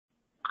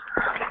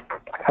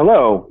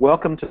Hello,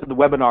 welcome to the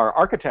webinar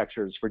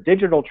Architectures for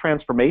Digital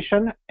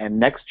Transformation and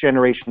Next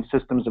Generation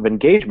Systems of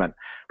Engagement,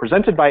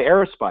 presented by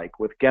Aerospike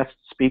with guest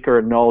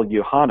speaker Noel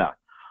Johanna.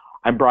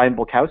 I'm Brian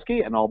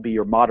Bulkowski and I'll be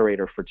your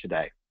moderator for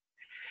today.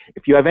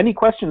 If you have any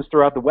questions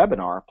throughout the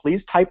webinar,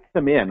 please type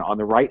them in on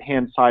the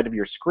right-hand side of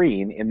your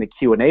screen in the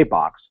Q&A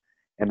box,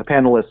 and the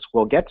panelists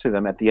will get to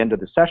them at the end of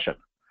the session.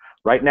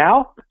 Right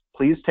now,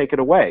 please take it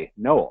away,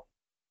 Noel.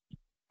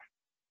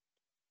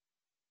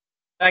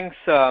 Thanks,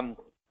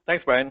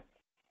 Brian.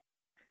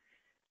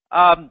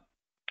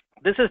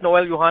 This is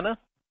Noel Johanna,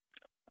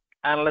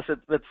 analyst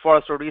with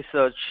Forrester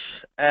Research,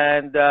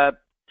 and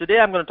today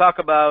I'm going to talk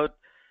about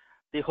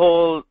the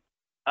whole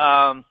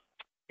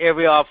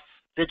area of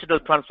digital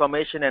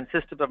transformation and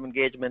systems of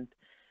engagement.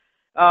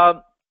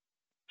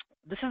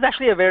 This is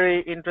actually a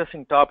very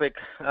interesting topic.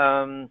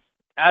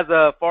 As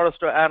a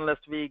Forrester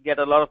analyst, we get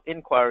a lot of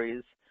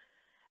inquiries,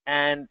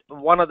 and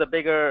one of the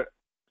bigger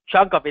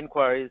chunk of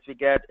inquiries we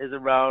get is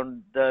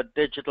around the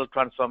digital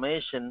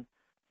transformation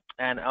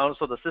and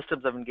also the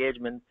systems of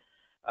engagement.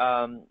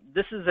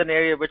 This is an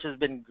area which has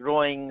been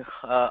growing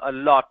a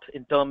lot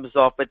in terms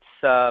of its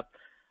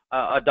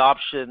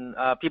adoption.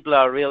 People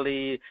are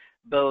really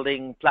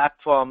building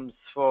platforms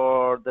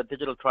for the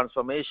digital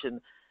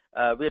transformation.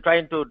 We're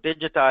trying to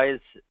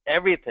digitize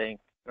everything.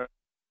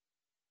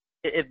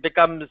 It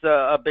becomes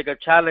a bigger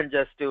challenge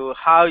as to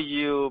how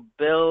you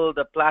build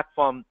a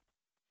platform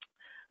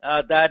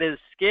that is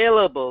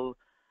scalable,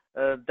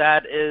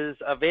 that is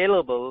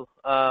available,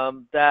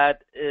 that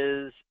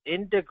is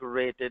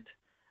integrated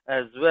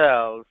as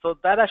well. So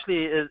that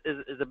actually is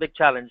a big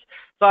challenge.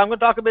 So I'm going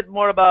to talk a bit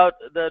more about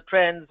the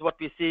trends, what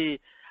we see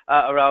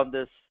around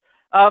this.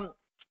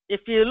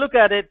 If you look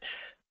at it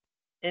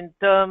in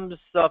terms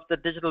of the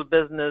digital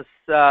business,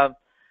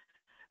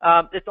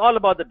 it's all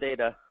about the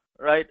data,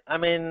 right? I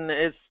mean,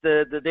 it's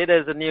the data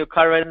is a new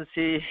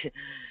currency,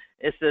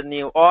 it's the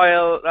new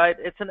oil, right?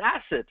 It's an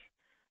asset.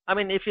 I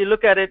mean, if you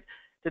look at it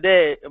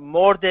today,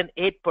 more than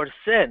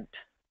 8%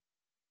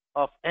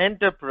 of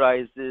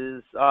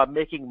enterprises are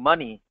making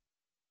money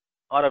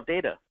out of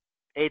data,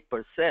 8%.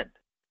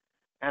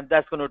 And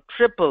that's going to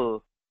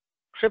triple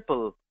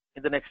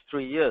in the next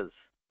 3 years.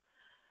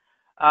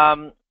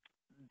 Data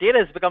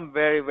has become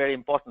very, very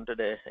important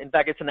today. In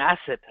fact, it's an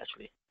asset,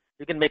 actually.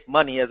 You can make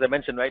money, as I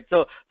mentioned, right?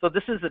 So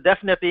this is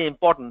definitely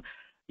important.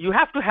 You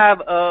have to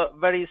have a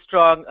very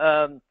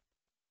strong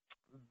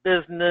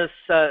business,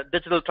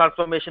 digital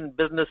transformation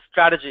business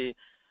strategy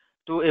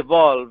to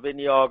evolve in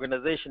your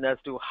organization as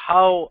to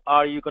how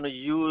are you going to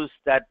use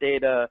that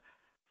data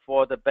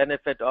for the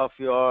benefit of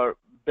your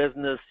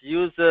business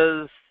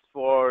users,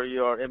 for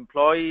your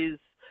employees,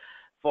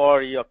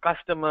 for your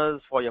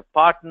customers, for your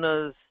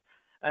partners,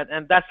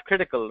 and that's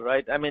critical,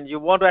 right? I mean, you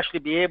want to actually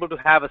be able to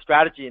have a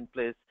strategy in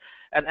place.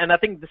 And I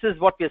think this is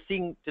what we're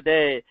seeing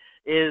today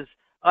is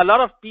a lot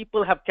of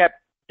people have kept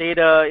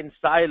data in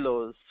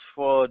silos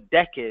for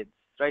decades,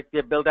 right?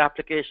 They built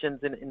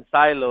applications in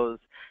silos,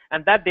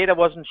 and that data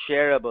wasn't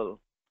shareable,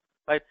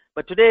 right?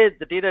 But today,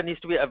 the data needs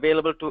to be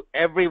available to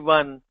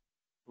everyone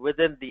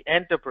within the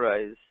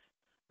enterprise,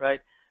 right?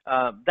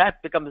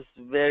 That becomes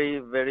very,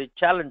 very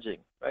challenging,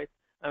 right?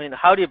 I mean,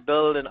 how do you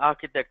build and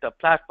architect a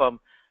platform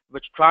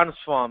which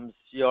transforms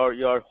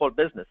your whole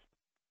business?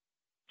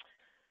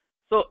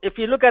 So if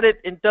you look at it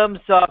in terms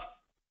of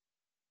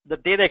the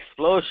data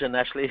explosion,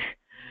 actually,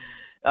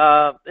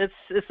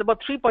 it's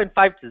about 3.5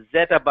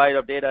 zettabyte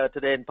of data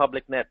today in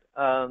public net.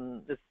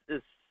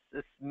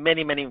 It's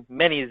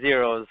many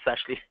zeros,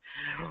 actually.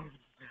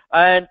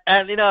 And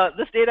you know,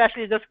 this data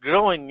actually is just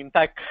growing, in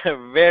fact,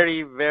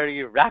 very,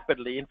 very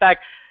rapidly. In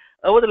fact,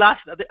 over the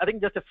last, I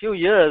think just a few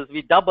years,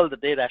 we doubled the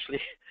data, actually,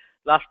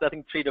 last, I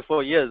think, 3 to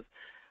 4 years.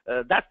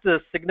 That's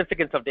the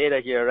significance of data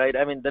here, right?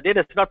 I mean, the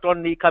data is not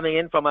only coming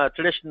in from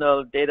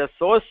traditional data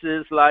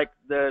sources like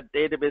the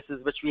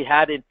databases which we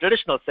had in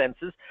traditional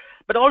senses,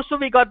 but also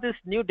we got these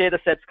new data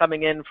sets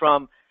coming in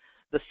from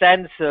the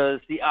sensors,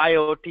 the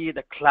IoT,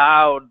 the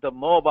cloud, the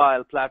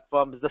mobile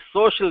platforms, the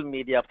social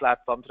media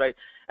platforms, right?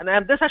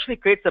 And this actually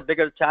creates a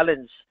bigger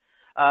challenge.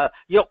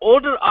 Your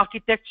older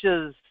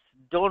architectures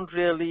don't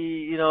really,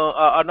 you know,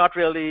 are not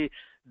really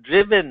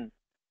driven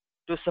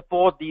to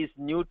support these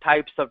new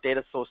types of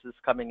data sources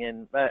coming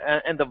in,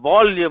 and the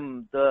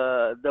volume,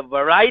 the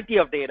variety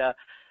of data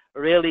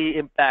really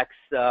impacts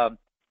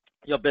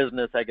your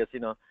business, I guess, you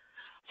know.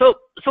 So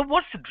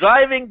what's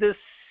driving this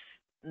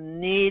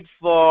need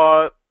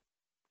for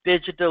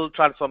digital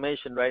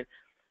transformation, right?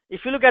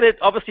 If you look at it,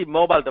 obviously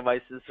mobile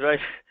devices, right?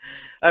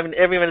 I mean,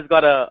 everyone's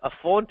got a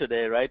phone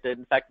today, right?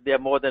 In fact, there are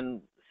more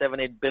than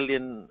 7-8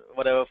 billion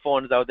whatever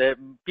phones out there.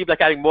 People are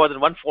carrying more than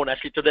one phone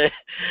actually today.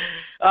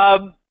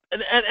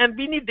 And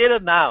we need data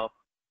now,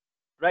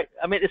 right?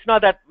 I mean, it's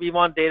not that we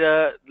want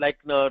data like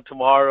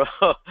tomorrow,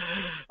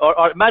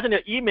 or imagine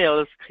your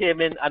emails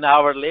came in an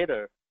hour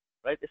later,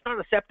 right? It's not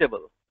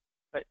acceptable,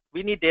 right?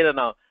 We need data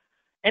now.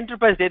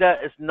 Enterprise data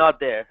is not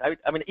there.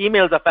 I mean,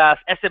 emails are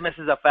fast,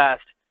 SMSs are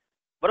fast.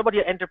 What about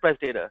your enterprise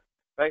data,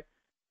 right?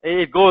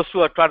 It goes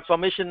through a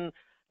transformation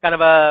kind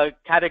of a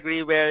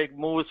category where it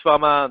moves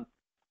from a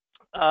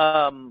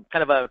kind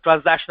of a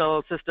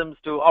transactional systems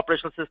to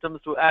operational systems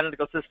to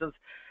analytical systems.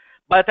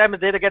 By the time the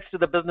data gets to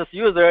the business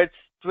user, it's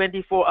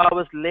 24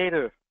 hours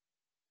later.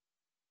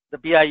 The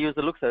BI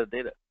user looks at the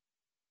data.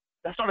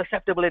 That's not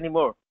acceptable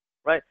anymore,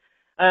 right?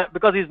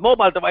 Because these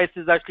mobile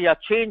devices actually are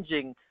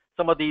changing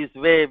some of these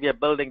way we are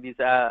building these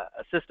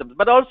systems.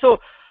 But also,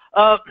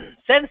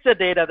 sensor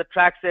data that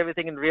tracks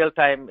everything in real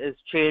time is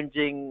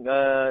changing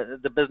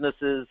the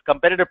business's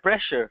competitive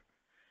pressure.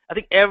 I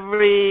think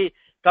every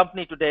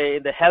company today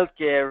in the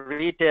healthcare,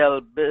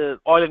 retail,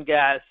 oil and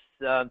gas,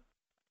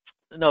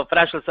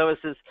 financial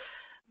services,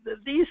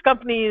 these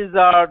companies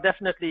are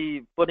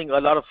definitely putting a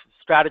lot of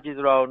strategies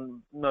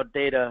around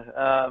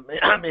data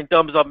in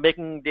terms of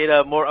making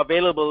data more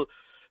available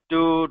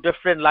to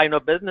different line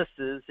of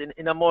businesses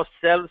in a more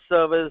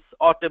self-service,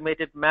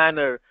 automated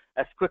manner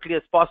as quickly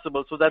as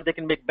possible, so that they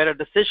can make better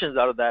decisions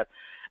out of that.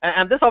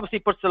 And this obviously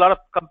puts a lot of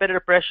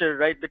competitive pressure,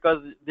 right?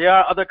 Because there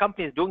are other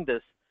companies doing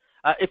this.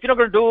 If you're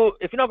not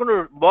going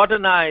to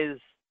modernize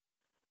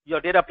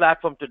your data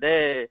platform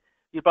today,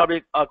 you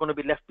probably are going to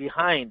be left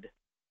behind,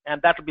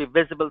 and that will be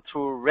visible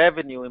through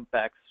revenue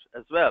impacts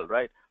as well,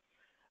 right?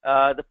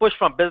 The push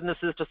from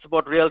businesses to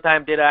support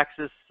real-time data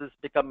access has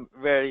become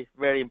very,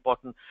 very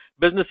important.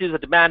 Business users are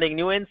demanding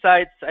new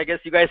insights. I guess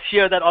you guys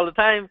hear that all the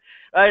time,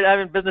 right? I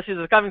mean, business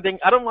users are coming saying,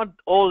 I don't want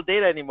old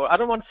data anymore. I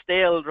don't want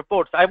stale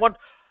reports. I want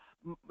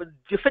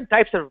different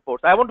types of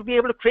reports. I want to be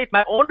able to create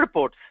my own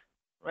reports,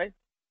 right,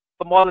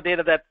 from all the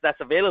data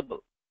that's available.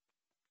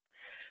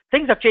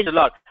 Things have changed a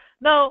lot.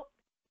 Now,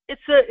 if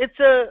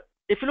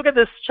you look at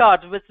this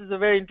chart, which is a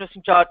very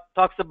interesting chart,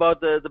 talks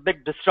about the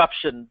big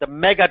disruption, the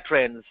mega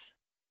trends,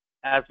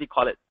 as we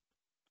call it,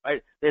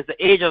 right? There's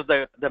the age of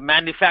the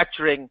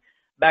manufacturing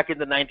back in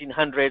the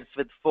 1900s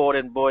with Ford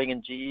and Boeing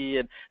and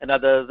GE and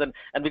others,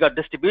 and we got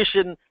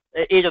distribution,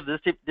 age of the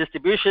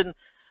distribution,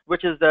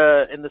 which is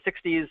in the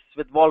 60s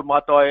with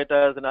Walmart,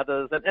 Toyotas, and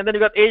others, and then you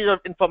got age of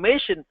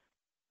information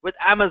with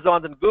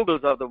Amazons and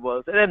Googles of the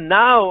world, and then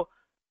now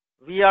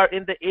we are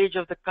in the age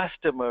of the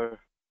customer.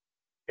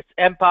 It's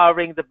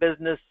empowering the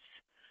business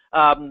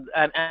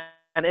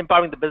and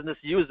empowering the business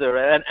user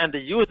and the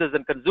users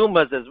and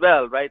consumers as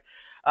well, right?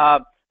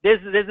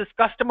 There's this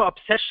customer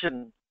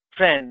obsession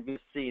trend we've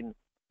seen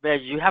where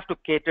you have to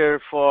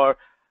cater for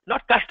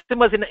not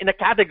customers in a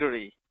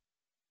category,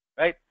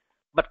 right?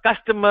 But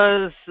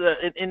customers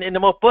in a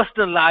more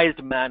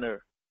personalized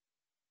manner,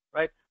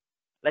 right?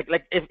 Like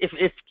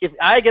if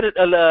I get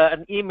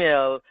an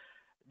email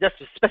just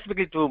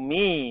specifically to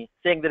me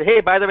saying that, hey,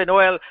 by the way,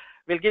 Noel,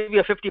 we'll give you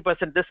a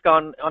 50%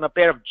 discount on a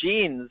pair of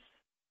jeans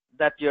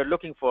that you're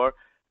looking for,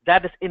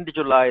 that is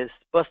individualized,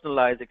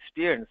 personalized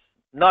experience.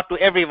 Not to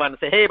everyone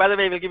say, hey, by the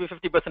way, we'll give you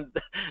 50%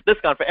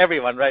 discount for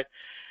everyone, right?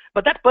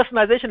 But that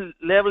personalization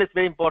level is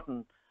very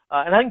important.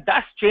 And I think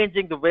that's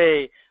changing the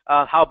way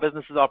how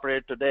businesses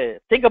operate today.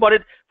 Think about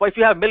it, if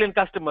you have 1 million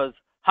customers,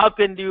 how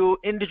can you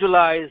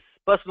individualize,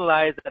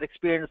 personalize that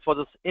experience for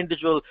those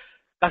individual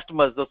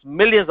customers, those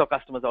millions of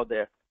customers out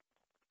there?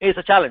 It's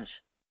a challenge.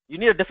 You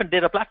need a different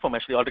data platform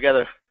actually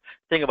altogether.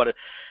 Think about it.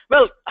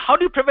 Well, how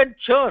do you prevent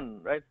churn,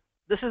 right?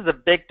 This is a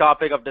big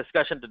topic of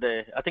discussion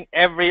today. I think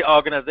every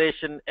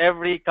organization,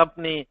 every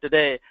company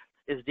today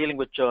is dealing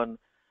with churn.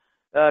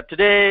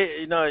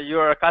 Today,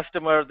 you're a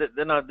customer.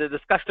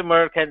 This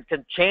customer can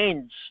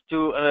change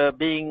to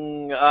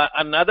being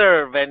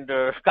another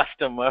vendor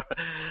customer,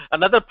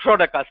 another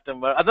product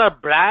customer, another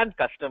brand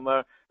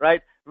customer,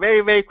 right?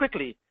 Very, very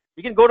quickly.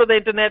 You can go to the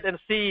internet and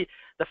see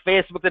the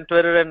Facebook and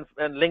Twitter and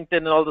LinkedIn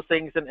and all those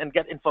things and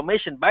get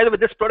information. By the way,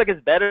 this product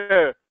is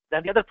better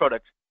than the other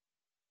product.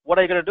 What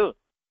are you going to do,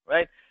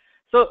 right?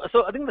 So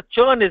I think the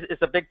churn is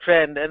a big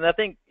trend, and I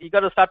think you got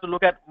to start to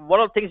look at what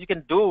are the things you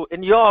can do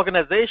in your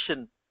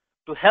organization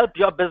to help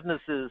your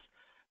businesses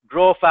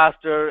grow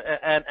faster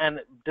and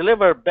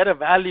deliver better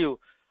value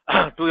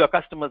to your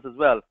customers as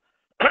well.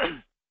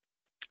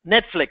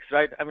 Netflix,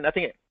 right? I mean, I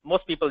think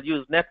most people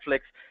use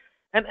Netflix.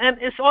 And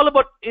it's all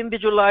about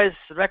individualized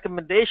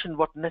recommendation,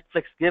 what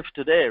Netflix gives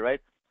today,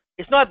 right?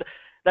 It's not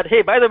that,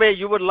 hey, by the way,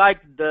 you would like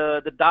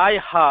the Die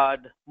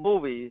Hard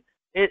movie.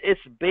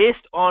 It's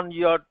based on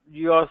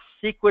your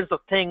sequence of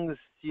things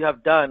you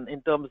have done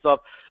in terms of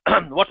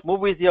what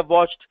movies you have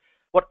watched,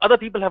 what other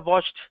people have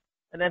watched,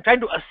 and then trying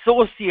to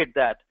associate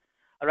that,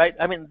 all right?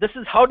 I mean, this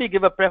is how do you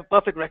give a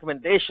perfect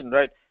recommendation,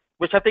 right?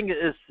 Which I think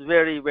is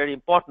very, very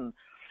important.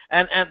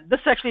 And this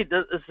actually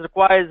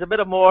requires a bit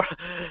of more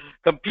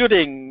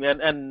computing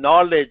and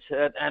knowledge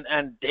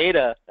and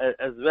data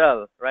as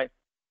well, right?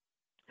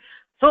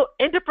 So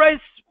enterprise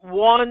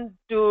want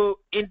to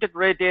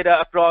integrate data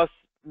across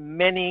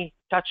many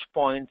touch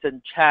points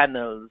and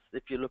channels,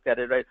 if you look at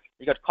it, right?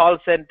 You got call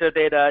center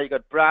data, you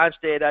got branch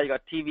data, you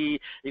got TV,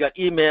 you got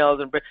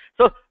emails.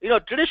 So,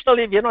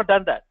 traditionally, we have not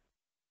done that.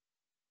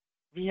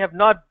 We have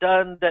not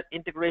done that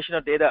integration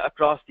of data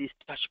across these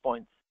touch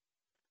points.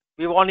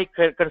 We were only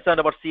concerned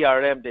about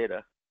CRM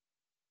data.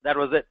 That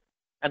was it.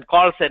 And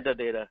call center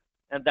data.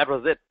 And that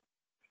was it.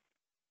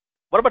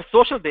 What about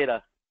social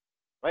data,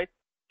 right?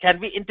 Can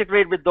we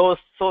integrate with those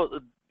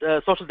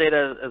social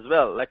data as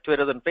well, like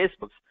Twitter and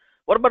Facebook's.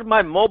 What about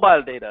my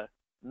mobile data?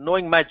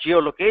 Knowing my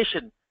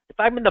geolocation. If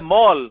I'm in the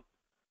mall,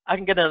 I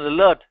can get an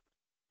alert,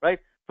 right,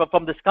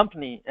 from this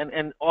company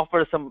and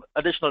offer some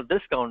additional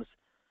discounts.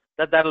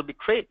 That'll be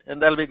great, and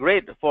that'll be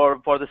great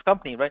for this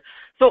company, right?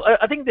 So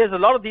I think there's a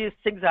lot of these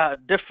things are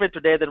different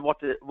today than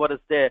what is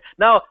there.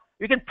 Now,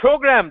 you can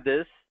program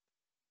this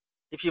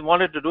if you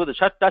wanted to do the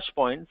touch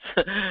points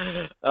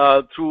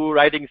through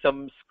writing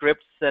some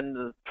scripts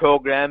and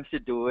programs to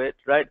do it,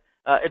 right?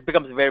 It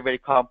becomes very, very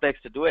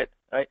complex to do it,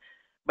 right?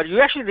 But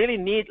you actually really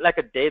need like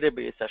a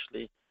database,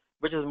 actually,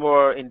 which is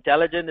more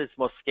intelligent, it's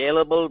more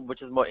scalable,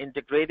 which is more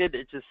integrated.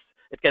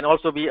 It can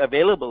also be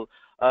available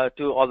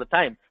to all the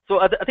time. So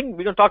I think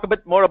we're going to talk a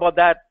bit more about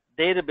that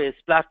database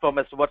platform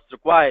as to what's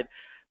required.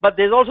 But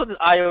there's also this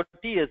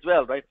IoT as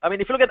well, right? I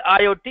mean, if you look at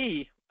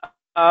IoT,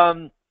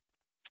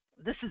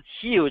 this is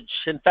huge.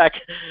 In fact,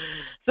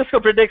 Cisco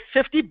predicts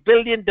 50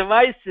 billion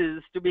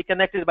devices to be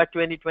connected by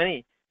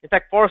 2020. In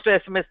fact, Forrester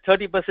estimates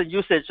 30%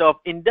 usage of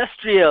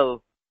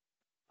industrial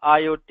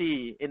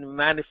IoT in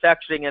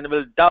manufacturing and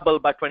will double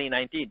by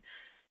 2019.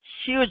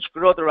 Huge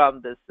growth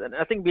around this, and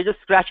I think we're just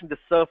scratching the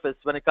surface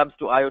when it comes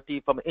to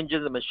IoT from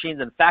engines and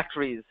machines and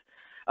factories.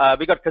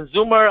 We got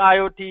consumer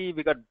IoT,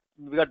 we got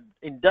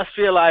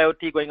industrial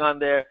IoT going on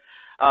there.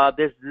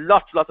 There's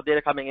lots of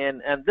data coming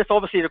in, and this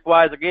obviously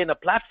requires again a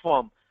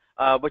platform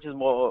which is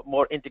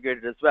more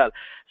integrated as well.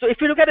 So if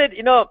you look at it,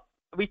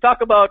 we talk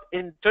about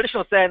in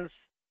traditional sense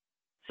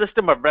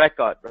system of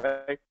record,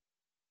 right?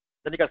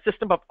 Then you got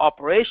system of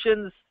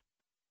operations,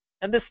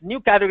 and this new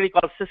category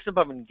called system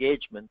of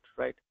engagement,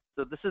 right?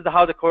 So this is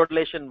how the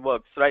correlation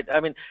works, right? I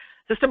mean,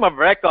 system of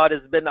record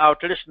has been our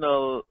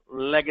traditional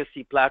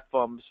legacy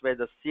platforms where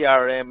the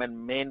CRM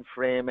and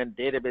mainframe and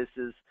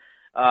databases,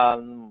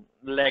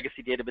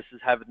 legacy databases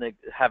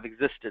have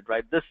existed,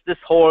 right? This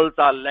holds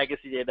our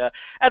legacy data,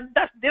 and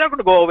they're not going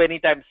to go away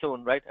anytime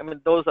soon, right? I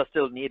mean, those are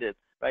still needed,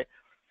 right?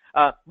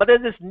 But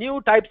there's this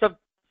new types of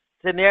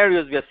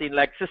scenarios we have seen,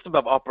 like system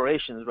of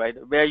operations, right,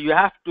 where you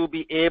have to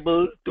be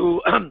able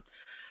to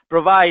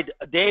provide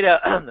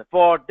data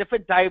for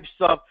different types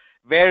of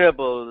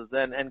variables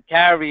and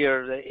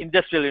carriers,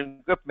 industrial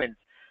equipment.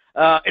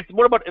 It's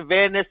more about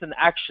awareness and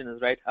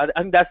actions, right? I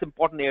think that's an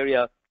important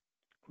area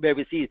where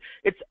we see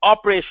it's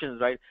operations,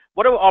 right?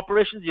 Whatever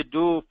operations you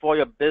do for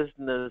your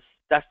business,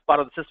 that's part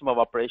of the system of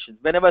operations.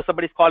 Whenever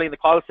somebody's calling the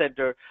call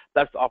center,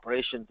 that's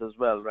operations as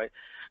well, right?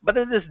 But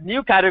then this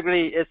new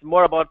category is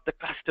more about the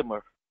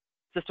customer,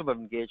 system of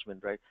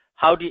engagement, right?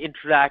 How do you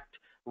interact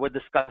with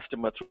this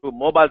customer through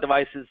mobile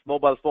devices,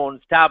 mobile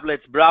phones,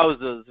 tablets,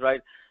 browsers,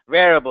 right?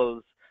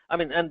 Wearables. I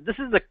mean, and this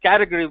is a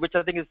category which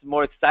I think is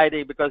more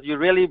exciting because you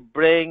really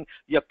bring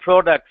your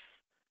products,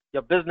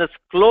 your business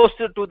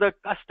closer to the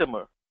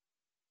customer,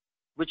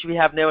 which we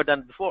have never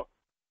done before,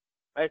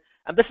 right?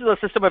 And this is a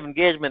system of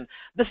engagement.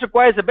 This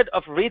requires a bit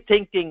of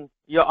rethinking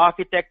your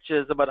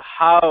architectures about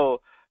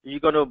how you're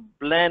going to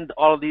blend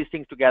all of these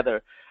things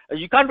together.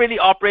 You can't really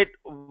operate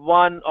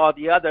one or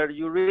the other.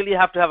 You really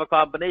have to have a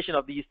combination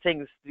of these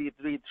things,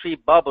 three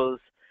bubbles,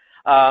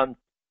 to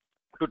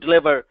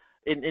deliver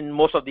in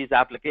most of these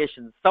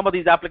applications. Some of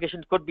these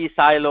applications could be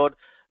siloed,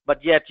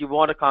 but yet you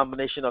want a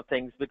combination of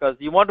things because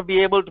you want to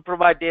be able to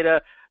provide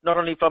data not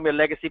only from your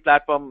legacy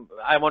platform.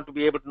 I want to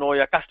be able to know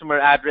your customer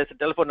address and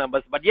telephone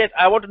numbers, but yet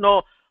I want to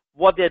know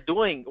what they're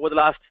doing over the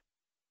last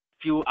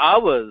few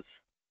hours.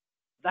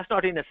 That's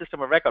not in a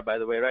system of record, by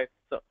the way, right?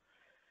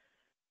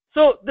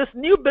 So this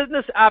new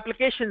business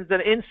applications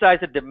and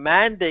insights are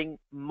demanding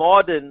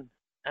modern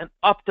and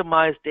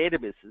optimized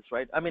databases,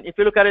 right? I mean, if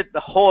you look at it, the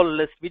whole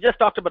list, we just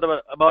talked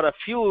about a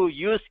few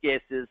use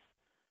cases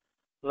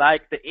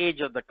like the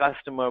age of the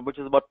customer, which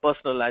is about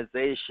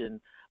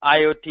personalization,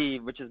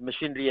 IoT, which is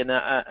machinery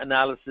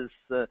analysis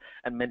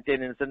and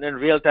maintenance, and then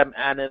real-time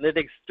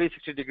analytics,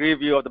 360-degree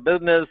view of the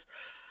business,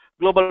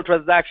 global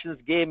transactions,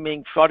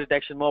 gaming, fraud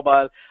detection,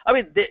 mobile. I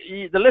mean,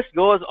 the list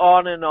goes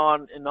on and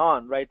on and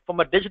on, right? From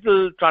a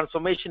digital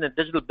transformation and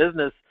digital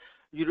business,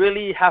 you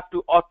really have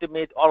to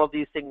automate all of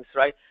these things,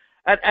 right?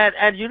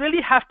 And you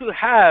really have to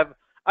have,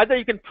 either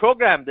you can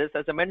program this,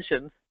 as I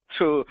mentioned,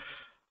 through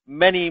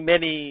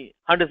many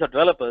hundreds of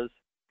developers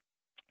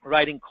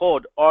writing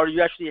code, or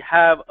you actually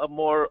have a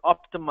more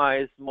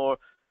optimized, more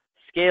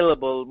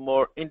scalable,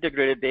 more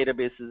integrated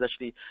databases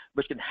actually,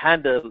 which can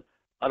handle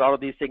a lot of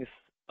these things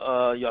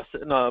by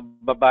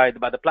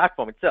the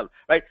platform itself,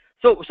 right?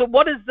 So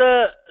what is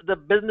the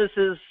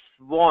businesses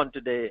want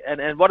today,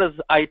 and what does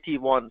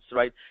IT wants,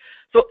 right?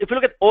 So if you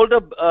look at older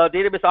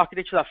database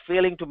architectures are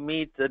failing to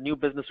meet the new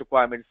business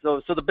requirements.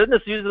 So the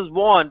business users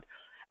want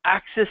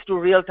access to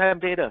real-time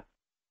data.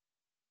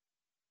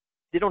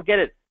 They don't get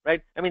it,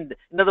 right? I mean,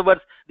 in other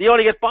words, they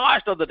only get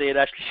part of the data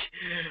actually,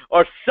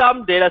 or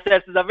some data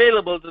sets is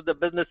available to the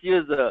business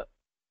user,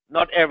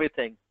 not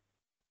everything,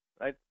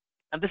 right?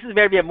 And this is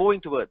where we are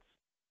moving towards.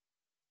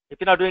 If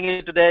you're not doing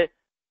it today,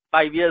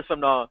 5 years from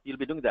now, you'll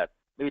be doing that.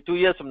 Maybe 2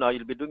 years from now,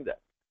 you'll be doing that,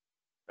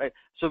 right?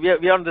 So we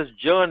are on this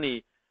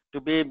journey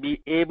to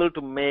be able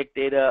to make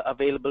data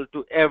available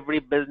to every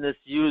business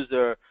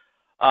user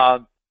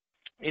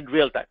in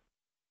real time,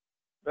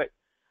 right?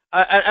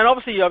 And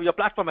obviously your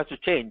platform has to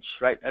change,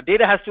 right?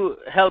 Data has to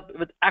help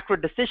with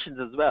accurate decisions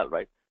as well,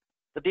 right?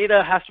 The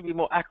data has to be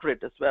more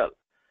accurate as well,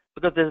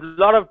 because there's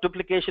a lot of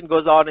duplication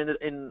goes on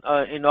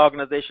in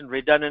organization,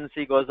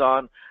 redundancy goes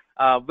on.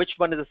 Which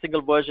one is a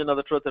single version of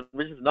the truth and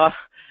which is not?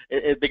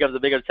 It becomes a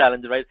bigger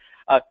challenge, right?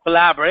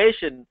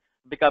 Collaboration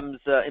becomes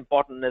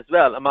important as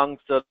well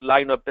amongst the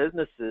line of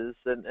businesses,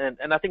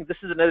 and I think this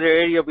is another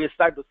area we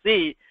start to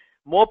see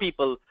more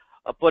people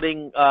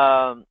putting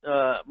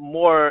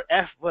more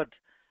effort.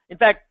 In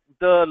fact,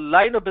 the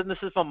line of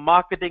businesses from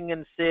marketing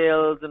and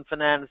sales and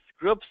finance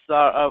groups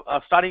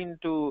are starting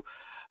to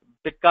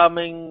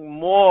becoming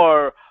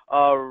more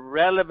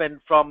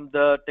relevant from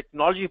the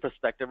technology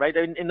perspective, right?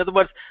 In other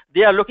words,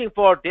 they are looking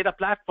for data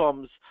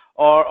platforms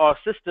or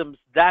systems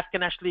that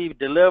can actually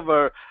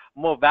deliver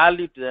more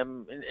value to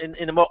them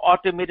in a more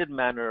automated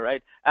manner,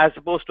 right? As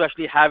opposed to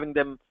actually having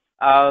them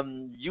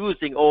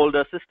using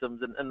older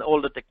systems and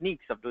older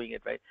techniques of doing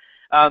it, right?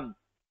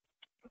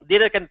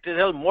 Data can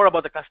tell more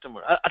about the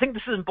customer. I think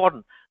this is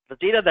important. The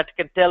data that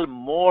can tell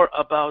more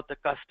about the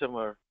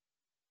customer.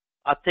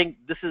 I think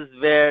this is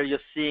where you're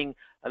seeing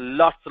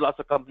lots and lots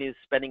of companies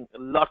spending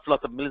lots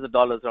of millions of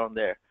dollars around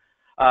there,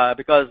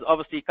 because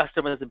obviously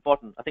customer is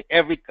important. I think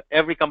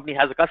every company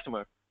has a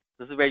customer.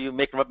 This is where you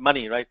make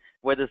money, right?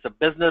 Whether it's a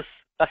business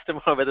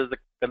customer or whether it's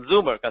a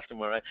consumer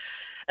customer, right?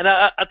 And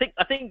I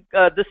think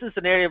this is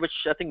an area which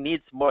I think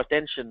needs more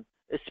attention,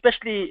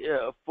 especially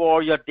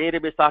for your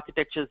database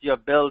architectures you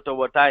have built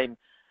over time.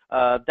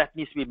 That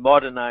needs to be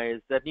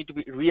modernized. That need to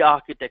be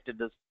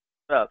re-architected as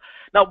well.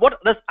 Now,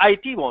 what does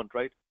IT want,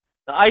 right?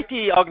 The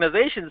IT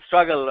organizations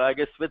struggle, I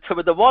guess, with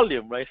the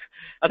volume, right?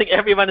 I think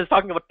everyone is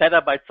talking about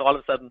petabytes all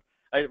of a sudden.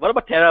 Right? What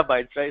about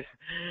terabytes, right?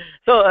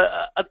 So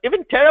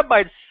even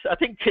terabytes, I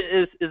think,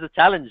 is a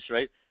challenge,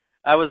 right?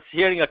 I was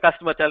hearing a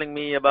customer telling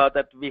me about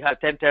that we had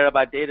 10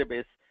 terabyte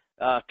database,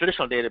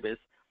 traditional database,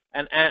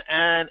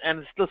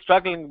 and still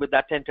struggling with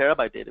that 10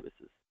 terabyte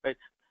databases, right?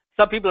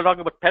 Some people are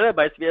talking about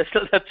petabytes. We are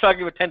still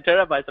struggling with 10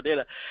 terabytes of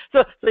data. So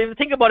if you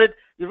think about it,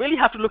 you really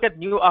have to look at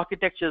new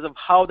architectures of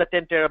how the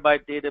 10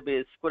 terabyte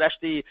database could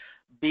actually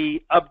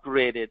be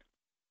upgraded,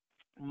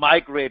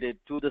 migrated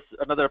to this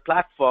another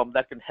platform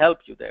that can help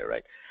you there,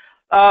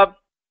 right?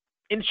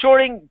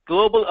 Ensuring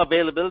global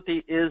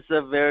availability is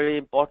a very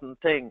important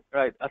thing,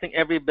 right? I think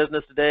every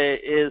business today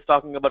is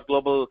talking about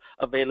global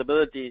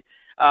availability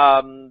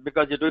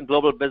because you're doing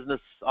global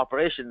business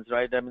operations,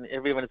 right? I mean,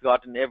 everyone has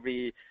got in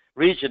every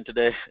region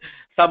today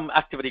some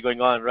activity going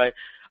on, right?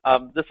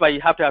 That's why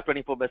you have to have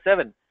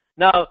 24/7.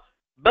 Now,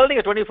 building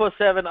a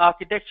 24/7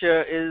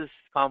 architecture is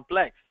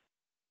complex.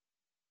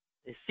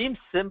 It seems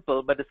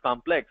simple, but it's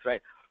complex,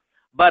 right?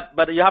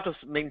 But you have to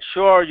make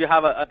sure you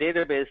have a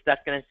database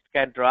that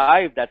can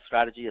drive that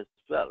strategy as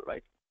well,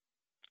 right?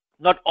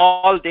 Not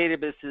all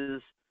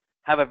databases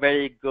have a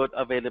very good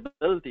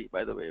availability,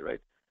 by the way, right?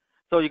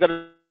 So you got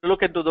to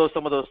look into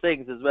some of those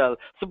things as well.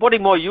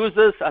 Supporting more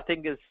users, I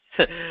think, is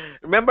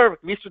remember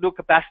we used to do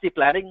capacity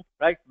planning,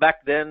 right?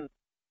 Back then,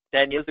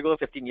 10 years ago,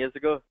 15 years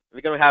ago,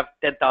 we're going to have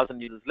 10,000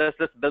 users. Let's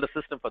build a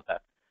system for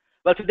that.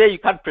 Well, today you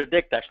can't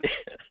predict actually.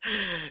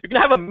 You can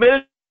have 1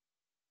 million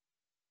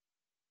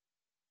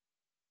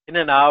in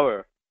an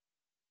hour,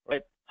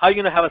 right? How are you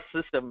going to have a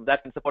system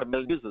that can support 1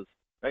 million users,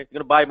 right? You're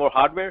going to buy more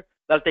hardware.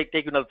 That'll take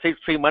you another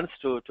 3 months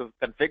to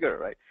configure,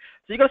 right?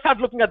 So you got to start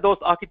looking at those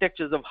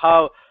architectures of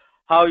how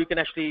you can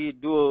actually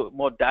do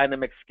more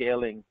dynamic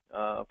scaling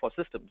for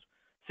systems.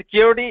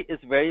 Security is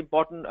very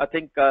important. I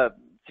think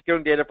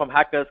securing data from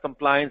hackers,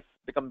 compliance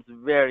becomes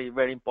very,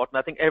 very important.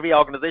 I think every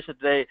organization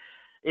today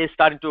is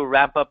starting to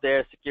ramp up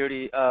their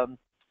security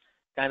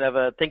kind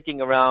of thinking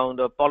around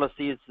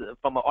policies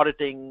from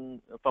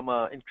auditing, from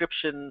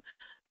encryption,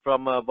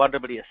 from a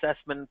vulnerability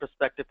assessment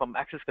perspective, from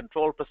access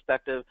control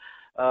perspective.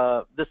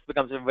 This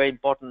becomes very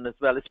important as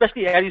well,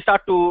 especially as you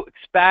start to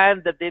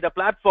expand the data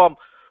platform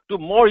to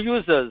more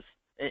users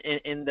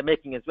in the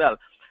making as well.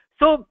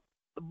 So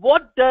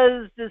what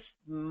does this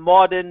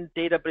modern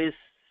database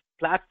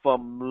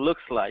platform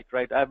looks like,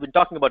 right? I've been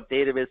talking about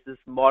databases,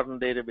 modern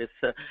database.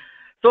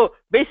 So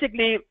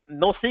basically,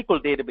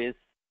 NoSQL database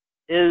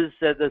is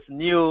this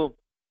new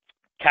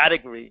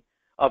category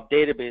of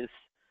database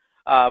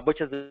which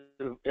has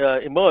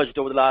emerged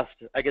over the last,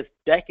 I guess,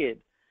 decade,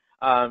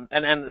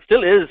 and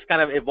still is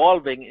kind of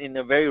evolving in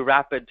a very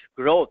rapid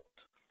growth.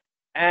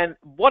 And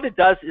what it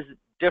does is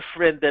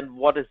different than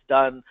what is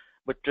done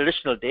with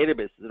traditional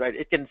databases, right?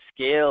 It can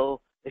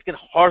scale, it can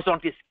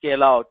horizontally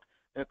scale out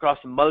across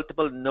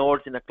multiple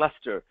nodes in a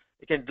cluster.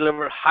 It can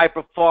deliver high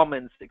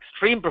performance,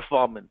 extreme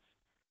performance.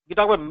 You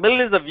talk about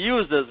millions of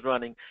users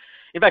running.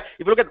 In fact,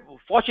 if you look at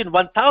Fortune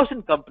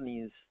 1000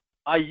 companies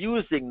are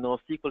using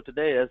NoSQL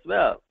today as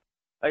well,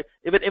 right?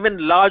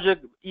 Even larger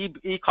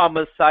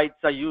e-commerce sites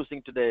are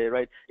using today,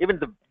 right? Even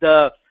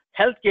the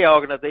healthcare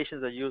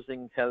organizations are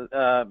using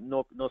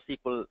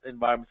NoSQL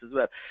environments as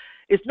well.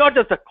 It's not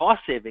just the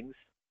cost savings,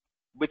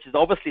 which is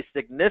obviously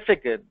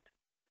significant,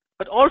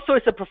 but also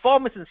it's a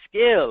performance and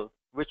scale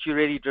which you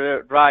really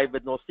drive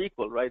with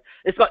NoSQL, right?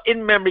 It's got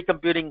in-memory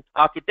computing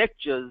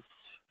architectures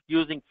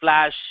using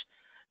flash,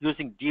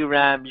 using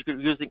DRAM,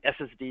 using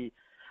SSD.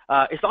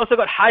 It's also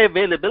got high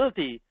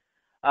availability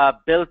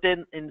built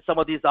in some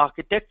of these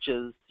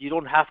architectures. You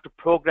don't have to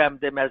program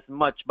them as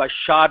much by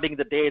sharding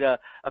the data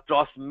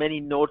across many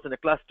nodes in a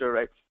cluster,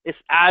 right? It's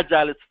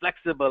agile, it's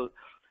flexible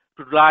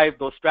to drive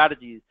those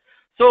strategies.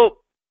 So,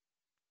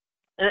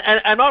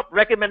 and I'm not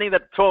recommending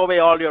that throw away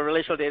all your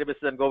relational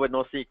databases and go with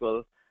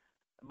NoSQL,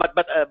 but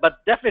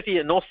definitely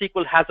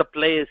NoSQL has a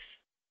place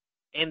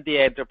in the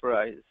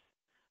enterprise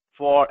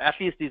for at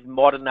least these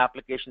modern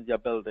applications you're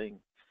building.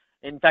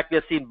 In fact,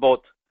 we've seen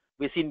both.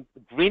 We've seen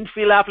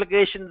greenfield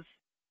applications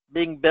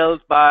being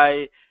built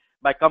by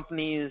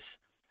companies,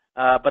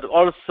 but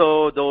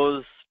also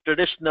those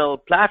traditional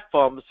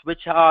platforms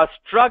which are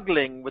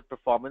struggling with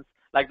performance,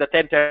 like the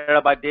 10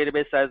 terabyte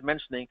database I was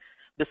mentioning.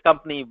 This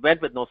company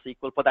went with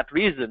NoSQL for that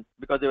reason,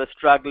 because they were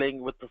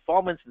struggling with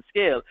performance and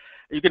scale.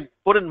 You can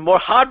put in more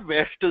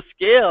hardware to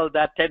scale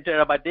that 10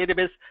 terabyte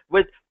database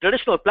with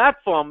traditional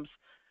platforms,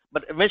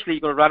 but eventually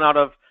you're going to run out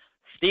of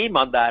steam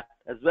on that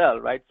as well,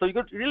 right? So you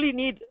really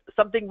need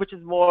something which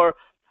is more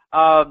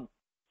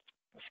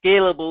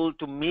scalable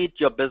to meet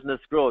your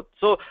business growth.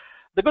 So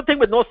the good thing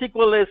with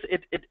NoSQL is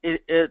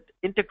it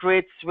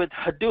integrates with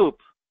Hadoop,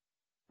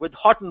 with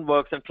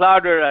Hortonworks and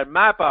Cloudera and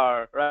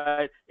MapR,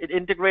 right? It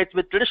integrates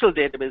with traditional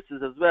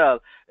databases as well.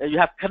 You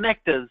have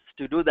connectors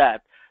to do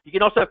that. You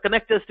can also have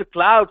connectors to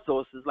cloud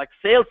sources like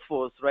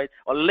Salesforce, right?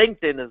 Or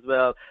LinkedIn as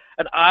well.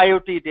 And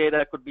IoT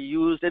data could be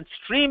used, and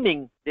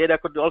streaming data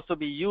could also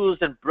be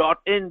used and brought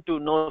into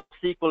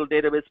NoSQL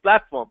database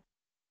platform,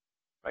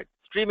 right?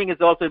 Streaming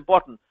is also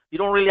important. You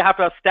don't really have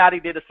to have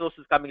static data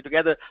sources coming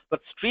together,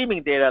 but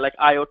streaming data like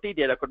IoT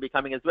data could be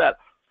coming as well.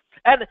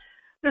 And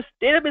this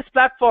database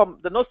platform,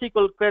 the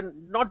NoSQL, can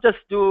not just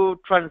do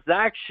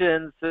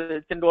transactions,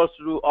 it can also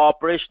do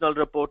operational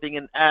reporting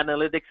and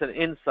analytics and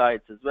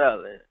insights as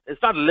well.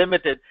 It's not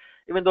limited,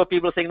 even though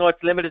people are saying, no,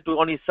 it's limited to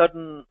only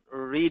certain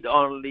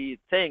read-only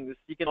things.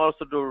 You can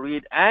also do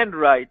read and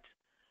write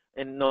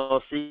in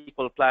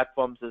NoSQL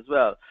platforms as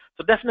well.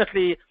 So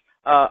definitely,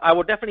 I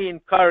would definitely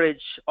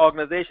encourage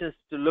organizations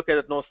to look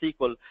at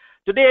NoSQL.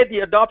 Today, the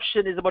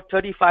adoption is about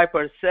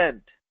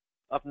 35%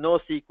 of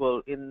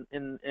NoSQL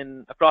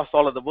in across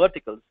all of the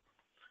verticals,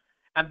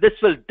 and this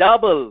will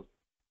double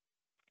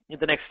in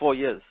the next 4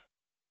 years.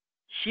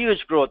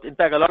 Huge growth. In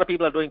fact, a lot of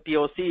people are doing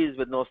POCs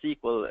with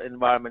NoSQL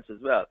environments as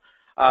well.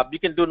 You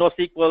can do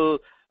NoSQL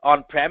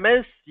on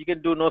premise. You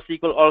can do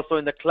NoSQL also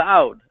in the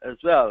cloud as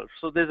well.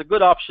 So there's a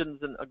good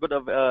options and a good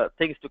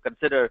things to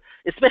consider,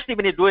 especially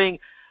when you're doing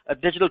a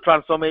digital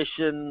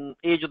transformation,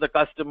 age of the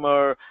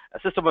customer, a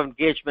system of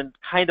engagement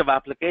kind of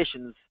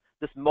applications.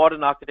 This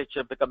modern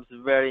architecture becomes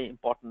very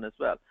important as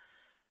well.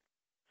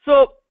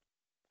 So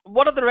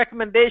what are the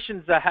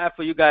recommendations I have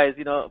for you guys?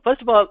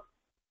 First of all,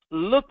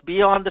 look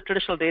beyond the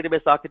traditional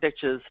database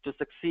architectures to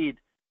succeed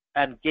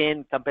and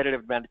gain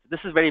competitive advantage.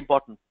 This is very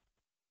important.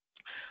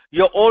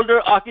 Your older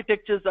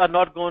architectures are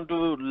not going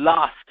to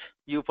last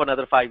you for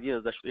another 5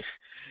 years, actually.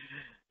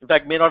 In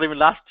fact, may not even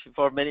last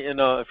for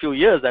a few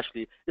years,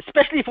 actually,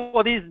 especially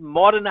for these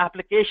modern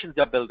applications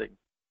you're building.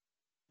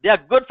 They are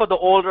good for the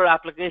older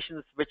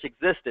applications which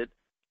existed,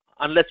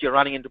 unless you're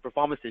running into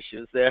performance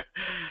issues there.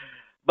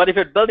 But if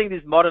you're building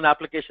these modern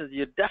applications,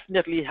 you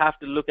definitely have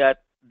to look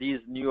at these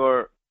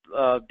newer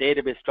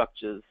database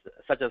structures,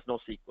 such as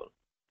NoSQL.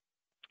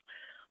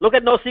 Look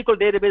at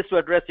NoSQL database to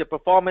address your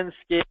performance,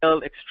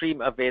 scale,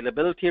 extreme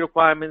availability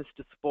requirements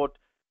to support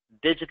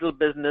digital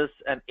business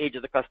and age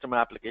of the customer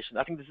application.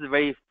 I think this is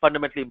very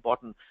fundamentally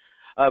important.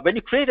 When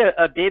you create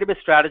a database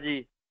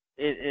strategy,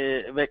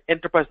 with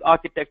enterprise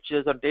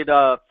architectures and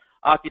data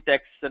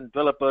architects and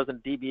developers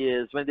and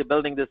DBAs, when they're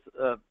building this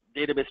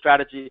database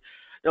strategy,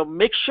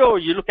 make sure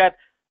you look at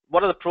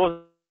what are the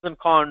pros and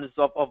cons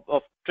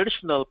of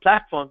traditional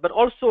platforms, but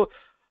also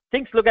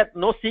look at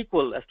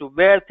NoSQL as to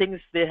where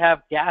they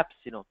have gaps,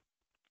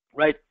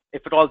 right?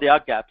 If at all there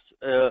are gaps.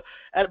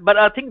 But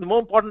I think the more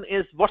important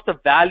is what's the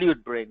value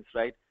it brings,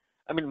 right?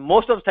 I mean,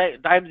 most of the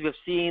times we've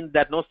seen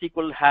that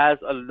NoSQL has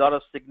a lot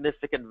of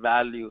significant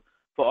value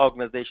for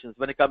organizations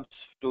when it comes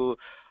to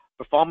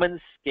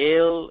performance,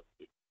 scale,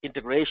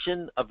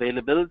 integration,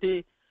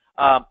 availability,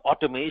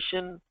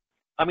 automation.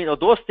 I mean,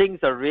 those things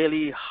are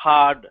really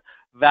hard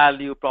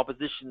value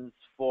propositions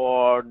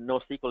for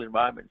NoSQL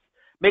environments.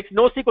 Makes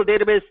NoSQL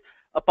database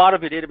a part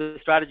of your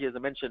database strategy, as I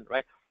mentioned,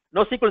 right?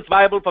 NoSQL is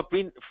viable for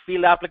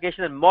greenfield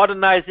application and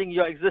modernizing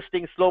your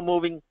existing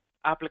slow-moving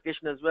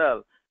application as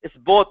well. It's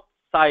both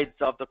sides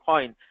of the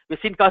coin. We've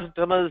seen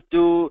customers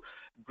do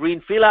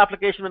greenfield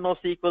application with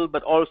NoSQL,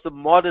 but also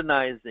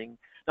modernizing.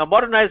 Now,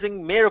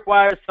 modernizing may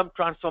require some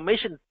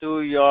transformation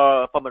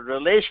from a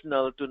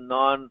relational to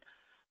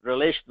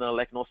non-relational,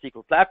 like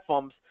NoSQL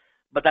platforms,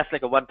 but that's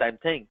like a one-time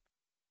thing.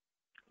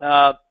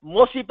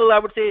 Most people, I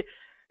would say,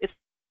 it's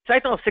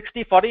right now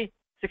 60-40.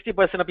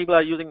 60% of people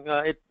are using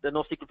the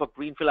NoSQL for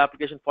greenfield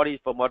application, 40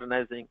 for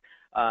modernizing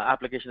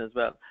application as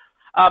well.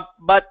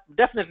 But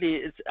definitely,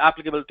 it's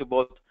applicable to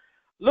both.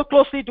 look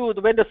closely to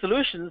the vendor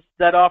solutions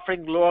that are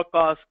offering lower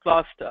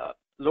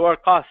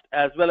cost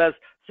as well as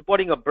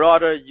supporting a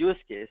broader use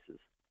cases.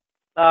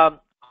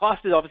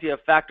 Cost is obviously a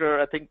factor,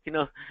 I think,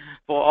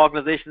 for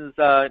organizations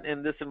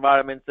in this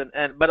environment,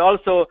 but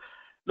also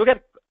look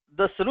at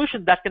the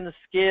solution that can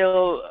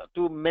scale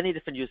to many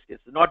different use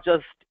cases, not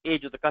just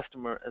age of the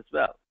customer as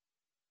well.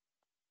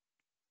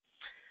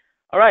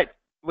 All right,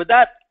 with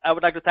that, I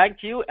would like to thank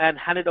you and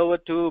hand it over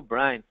to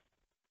Brian.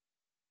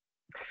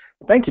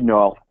 Thank you,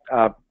 Noel.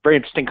 Very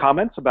interesting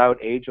comments about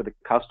age of the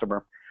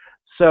customer.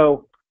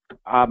 So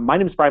my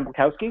name is Brian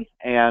Bulkowski,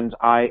 and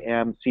I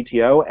am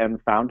CTO and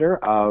founder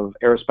of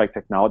Aerospike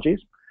Technologies.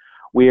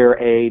 We're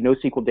a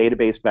NoSQL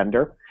database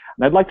vendor,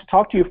 and I'd like to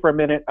talk to you for a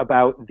minute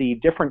about the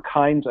different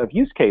kinds of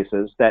use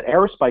cases that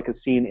Aerospike has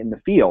seen in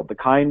the field, the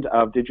kind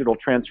of digital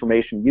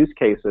transformation use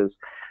cases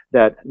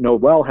that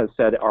Noel has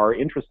said are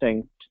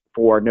interesting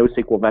for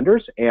NoSQL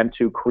vendors and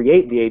to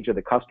create the age of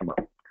the customer.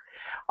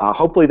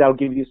 Hopefully that'll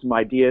give you some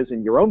ideas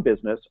in your own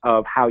business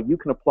of how you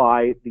can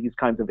apply these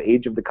kinds of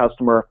age of the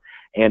customer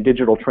and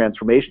digital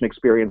transformation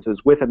experiences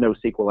with a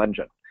NoSQL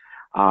engine.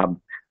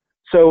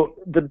 So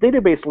the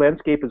database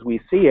landscape as we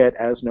see it,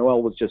 as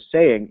Noel was just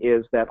saying,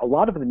 is that a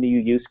lot of the new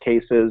use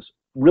cases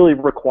really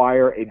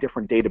require a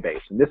different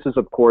database. And this is,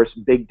 of course,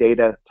 big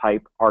data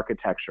type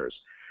architectures.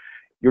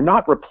 You're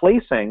not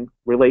replacing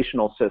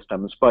relational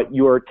systems, but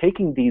you're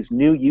taking these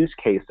new use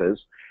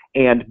cases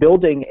and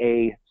building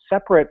a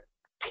separate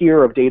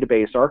tier of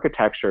database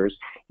architectures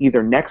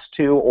either next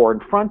to or in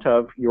front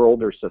of your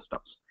older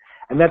systems.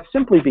 And that's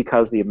simply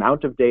because the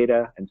amount of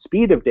data and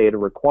speed of data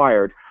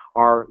required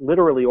are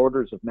literally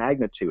orders of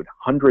magnitude,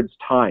 hundreds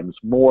times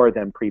more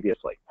than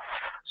previously.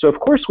 So of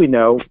course we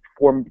know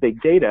from big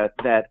data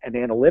that an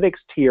analytics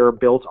tier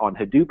built on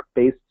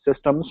Hadoop-based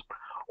systems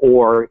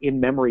or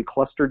in-memory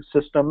clustered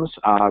systems,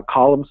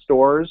 column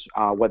stores,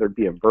 whether it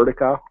be a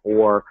Vertica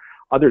or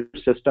other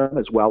system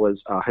as well as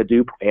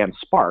Hadoop and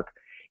Spark,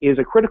 is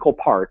a critical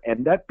part,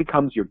 and that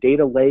becomes your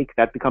data lake,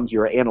 that becomes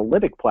your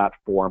analytic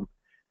platform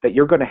that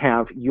you're going to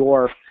have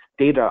your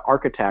data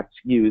architects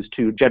use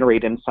to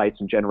generate insights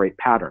and generate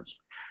patterns.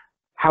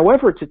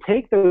 However, to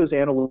take those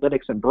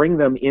analytics and bring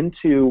them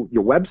into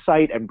your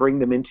website and bring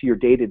them into your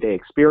day-to-day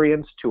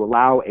experience, to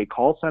allow a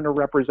call center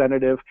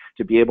representative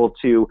to be able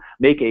to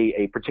make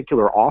a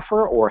particular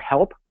offer or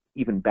help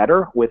even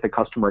better with a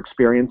customer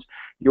experience,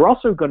 you're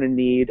also going to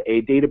need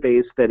a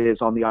database that is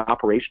on the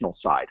operational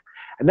side.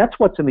 And that's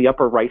what's in the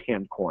upper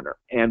right-hand corner,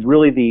 and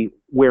really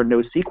where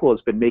NoSQL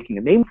has been making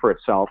a name for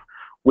itself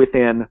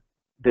within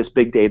this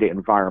big data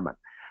environment.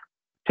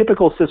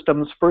 Typical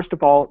systems, first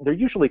of all, they're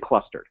usually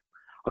clustered.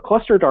 A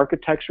clustered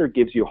architecture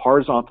gives you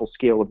horizontal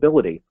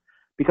scalability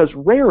because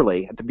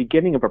rarely at the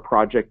beginning of a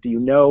project do you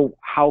know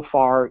how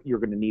far you're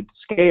going to need to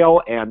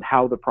scale and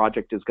how the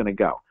project is going to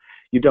go.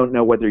 You don't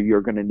know whether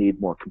you're going to need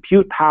more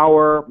compute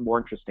power, more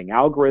interesting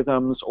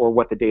algorithms, or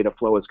what the data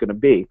flow is going to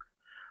be.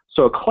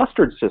 So a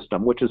clustered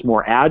system, which is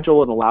more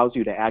agile and allows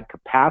you to add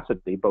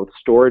capacity, both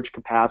storage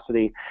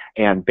capacity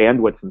and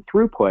bandwidth and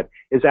throughput,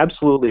 is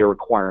absolutely a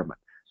requirement.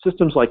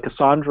 Systems like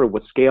Cassandra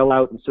with scale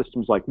out and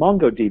systems like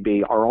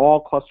MongoDB are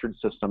all clustered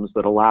systems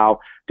that allow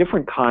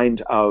different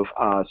kind of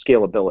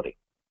scalability.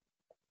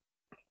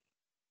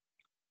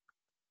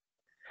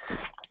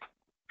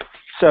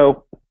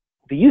 So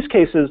the use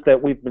cases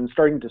that we've been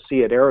starting to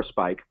see at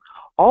Aerospike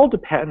all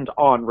depend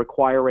on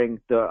requiring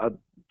the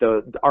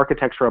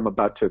architecture I'm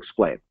about to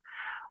explain.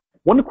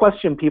 One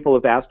question people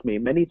have asked me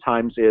many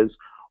times is,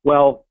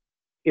 well,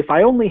 if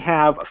I only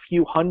have a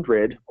few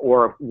hundred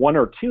or one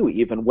or two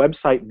even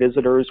website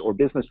visitors or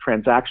business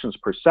transactions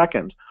per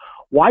second,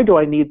 why do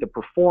I need the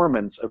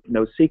performance of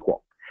NoSQL?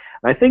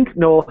 And I think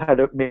Noel had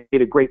made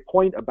a great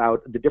point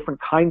about the different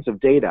kinds of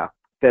data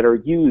that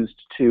are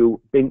used to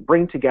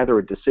bring together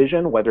a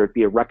decision, whether it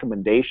be a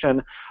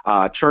recommendation,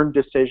 churn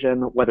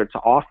decision, whether to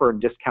offer and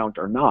discount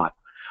or not.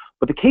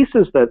 But the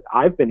cases that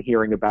I've been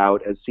hearing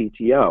about as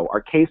CTO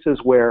are cases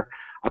where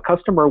a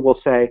customer will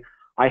say,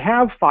 I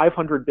have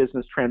 500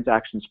 business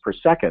transactions per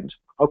second.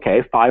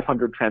 Okay,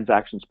 500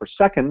 transactions per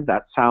second,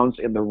 that sounds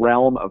in the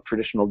realm of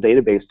traditional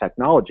database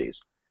technologies.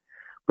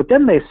 But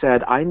then they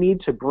said, I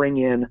need to bring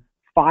in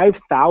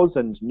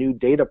 5,000 new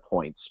data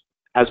points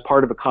as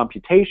part of a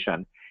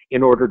computation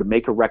in order to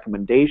make a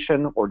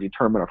recommendation or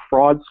determine a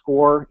fraud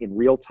score in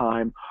real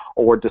time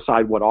or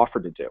decide what offer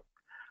to do.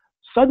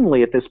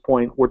 Suddenly, at this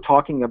point, we're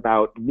talking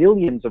about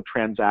millions of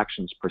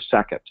transactions per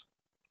second.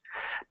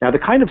 Now, the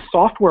kind of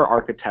software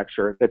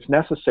architecture that's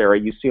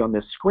necessary you see on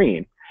this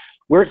screen,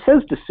 where it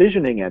says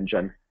decisioning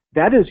engine,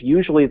 that is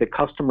usually the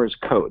customer's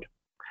code.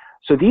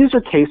 So these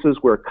are cases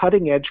where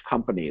cutting-edge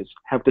companies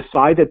have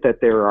decided that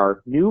there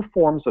are new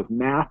forms of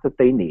math that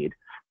they need,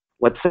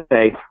 let's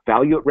say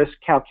value at risk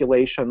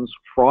calculations,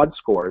 fraud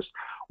scores,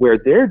 where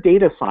their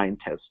data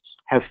scientists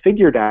have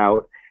figured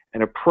out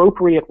an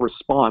appropriate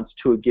response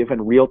to a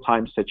given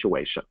real-time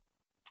situation.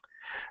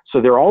 So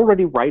they're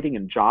already writing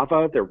in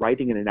Java, they're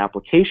writing in an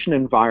application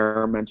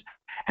environment,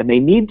 and they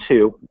need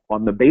to,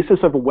 on the basis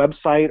of a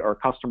website or a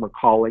customer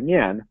calling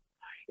in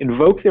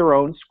invoke their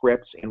own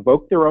scripts,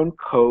 invoke their own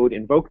code,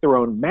 invoke their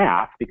own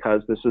math,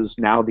 because this is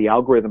now the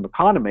algorithm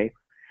economy,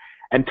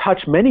 and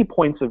touch many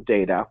points of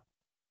data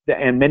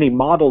and many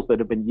models that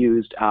have been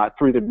used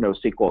through their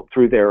NoSQL,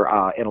 through their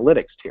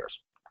analytics tiers.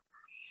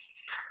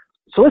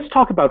 So let's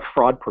talk about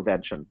fraud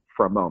prevention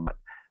for a moment.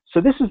 So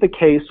this is the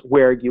case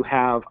where you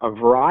have a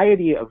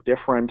variety of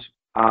different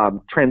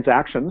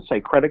transactions,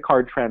 say credit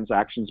card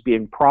transactions,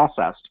 being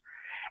processed,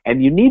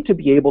 and you need to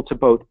be able to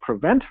both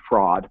prevent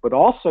fraud, but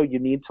also you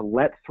need to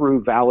let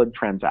through valid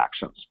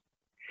transactions.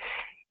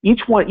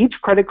 Each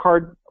credit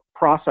card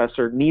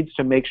processor needs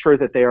to make sure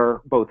that they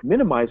are both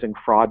minimizing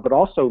fraud, but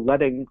also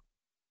letting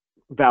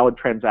valid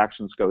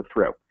transactions go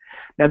through.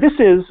 Now this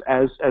is,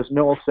 as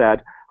Noel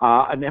said,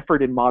 an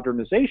effort in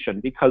modernization,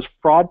 because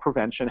fraud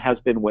prevention has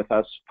been with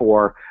us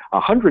for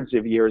hundreds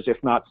of years, if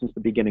not since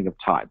the beginning of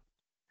time.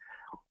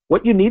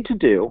 What you need to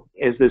do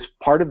is, this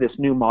part of this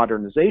new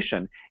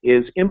modernization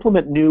is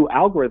implement new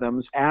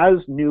algorithms as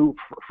new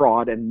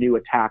fraud and new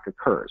attack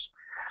occurs.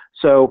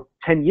 So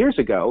 10 years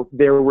ago,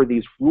 there were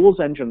these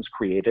rules engines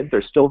created.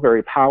 They're still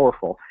very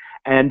powerful.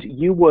 And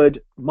you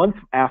would, month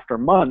after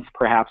month,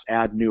 perhaps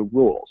add new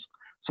rules.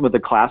 Some of the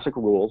classic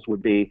rules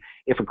would be,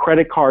 if a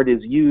credit card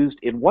is used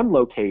in one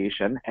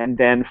location and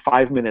then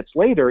 5 minutes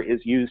later is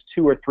used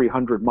 200 or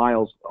 300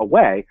 miles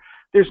away,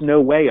 there's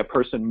no way a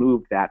person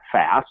moved that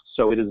fast,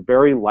 so it is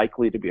very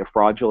likely to be a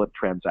fraudulent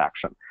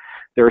transaction.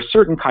 There are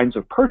certain kinds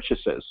of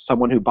purchases,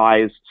 someone who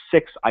buys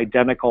 6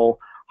 identical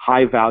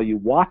high-value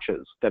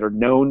watches that are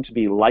known to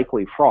be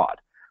likely fraud.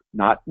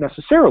 Not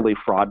necessarily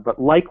fraud,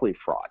 but likely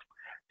fraud.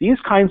 These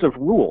kinds of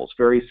rules,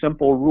 very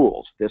simple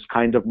rules, this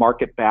kind of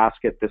market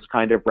basket, this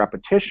kind of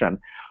repetition,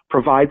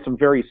 provide some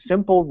very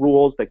simple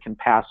rules that can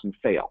pass and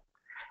fail.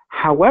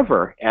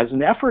 However, as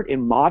an effort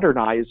in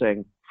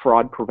modernizing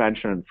fraud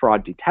prevention and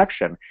fraud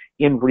detection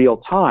in real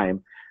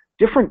time,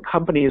 different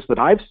companies that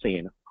I've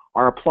seen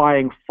are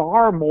applying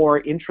far more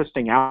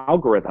interesting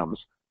algorithms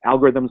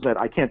that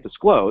I can't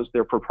disclose,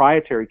 they're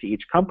proprietary to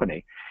each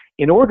company,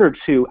 in order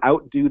to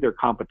outdo their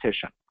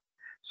competition.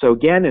 So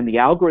again, in the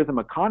algorithm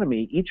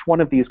economy, each one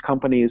of these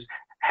companies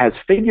has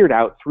figured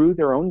out through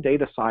their own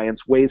data science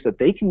ways that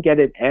they can get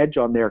an edge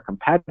on their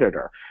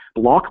competitor,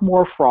 block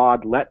more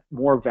fraud, let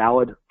more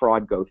valid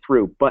fraud go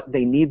through, but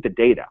they need the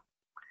data.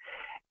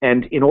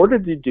 And in order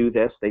to do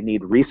this, they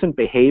need recent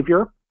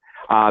behavior.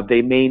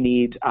 They may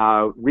need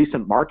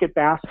recent market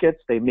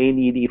baskets. They may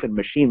need even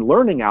machine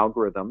learning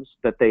algorithms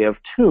that they have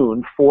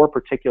tuned for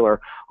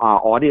particular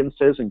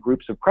audiences and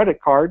groups of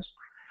credit cards.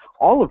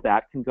 All of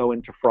that can go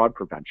into fraud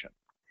prevention.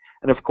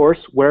 And of course,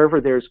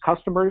 wherever there's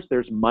customers,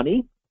 there's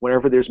money.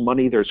 Wherever there's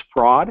money, there's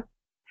fraud.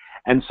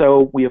 And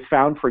so we have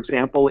found, for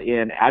example,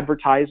 in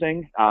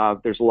advertising,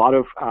 there's a lot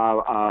of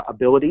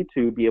ability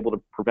to be able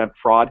to prevent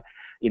fraud.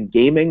 In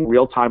gaming,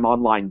 real-time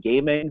online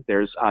gaming,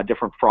 there's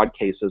different fraud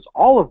cases.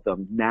 All of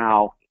them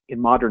now, in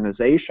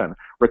modernization,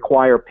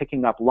 require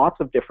picking up lots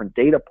of different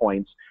data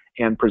points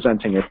and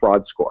presenting a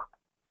fraud score.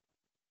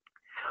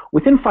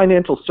 Within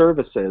financial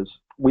services,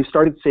 we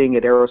started seeing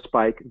at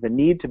Aerospike the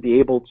need to be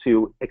able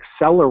to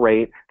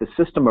accelerate the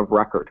system of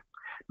record.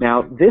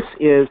 Now, this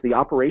is the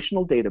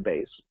operational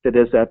database that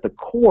is at the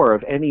core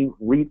of any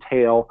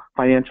retail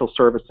financial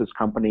services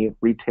company,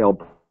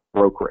 retail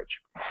brokerage.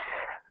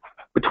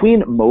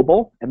 Between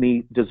mobile and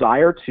the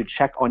desire to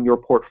check on your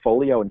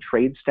portfolio and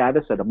trade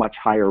status at a much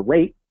higher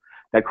rate,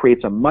 that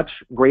creates a much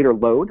greater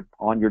load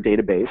on your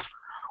database,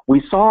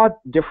 we saw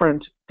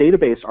different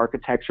database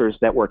architectures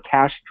that were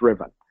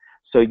cache-driven.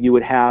 So you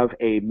would have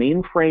a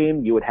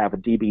mainframe, you would have a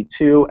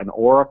DB2, an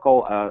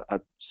Oracle,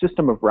 a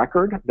system of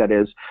record that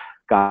is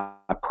got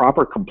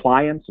proper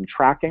compliance and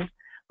tracking,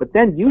 but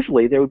then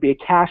usually there would be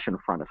a cache in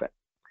front of it.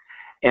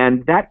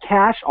 And that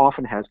cache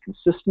often has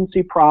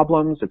consistency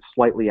problems, it's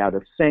slightly out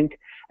of sync,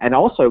 and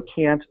also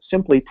can't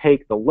simply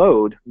take the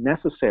load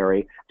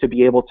necessary to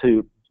be able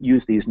to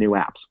use these new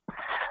apps.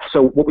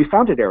 So what we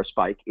found at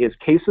Aerospike is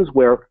cases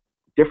where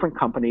different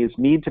companies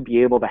need to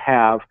be able to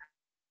have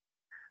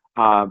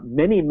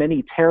many,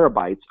 many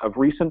terabytes of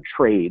recent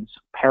trades,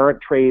 parent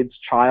trades,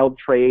 child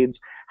trades,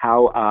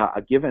 how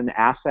a given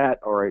asset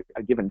or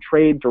a given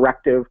trade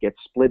directive gets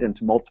split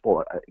into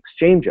multiple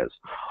exchanges.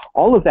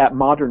 All of that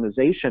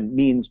modernization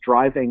means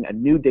driving a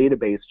new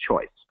database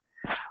choice.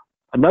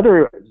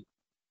 Another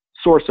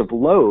source of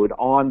load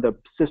on the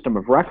system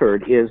of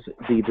record is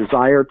the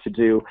desire to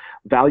do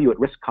value at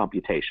risk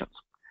computations.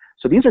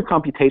 So these are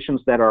computations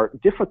that are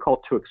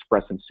difficult to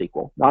express in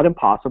SQL, not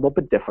impossible,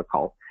 but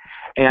difficult.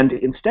 And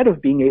instead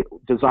of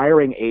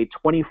desiring a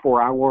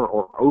 24-hour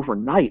or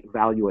overnight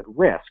value at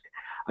risk,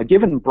 a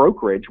given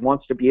brokerage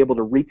wants to be able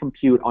to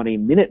recompute on a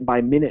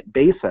minute-by-minute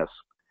basis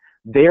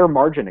their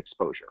margin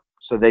exposure.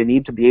 So they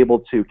need to be able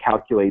to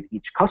calculate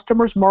each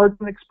customer's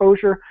margin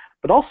exposure,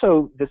 but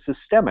also the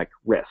systemic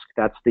risk.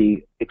 That's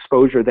the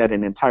exposure that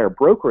an entire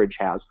brokerage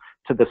has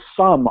to the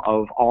sum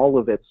of all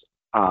of its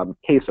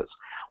cases.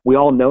 We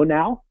all know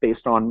now,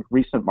 based on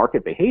recent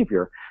market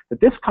behavior, that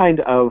this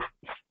kind of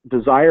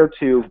desire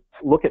to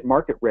look at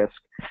market risk,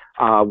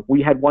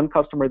 we had one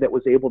customer that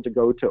was able to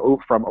go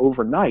from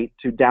overnight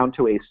to down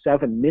to a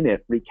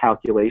 7-minute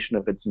recalculation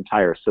of its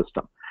entire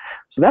system.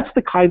 So that's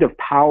the kind of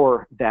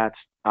power that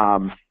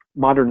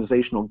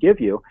modernization will give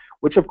you,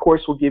 which of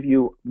course will give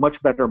you much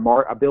better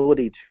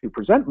ability to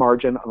present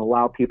margin and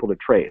allow people to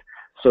trade.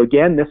 So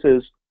again, this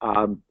is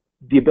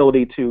the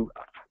ability to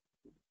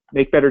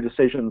make better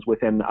decisions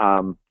within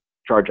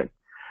charging.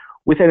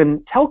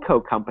 Within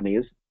telco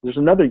companies, there's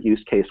another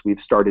use case we've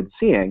started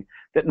seeing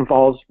that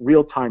involves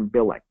real-time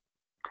billing.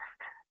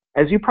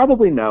 As you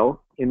probably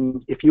know,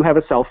 if you have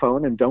a cell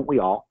phone, and don't we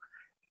all,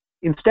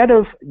 instead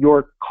of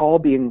your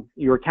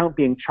account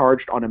being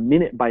charged on a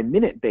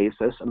minute-by-minute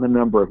basis and the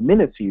number of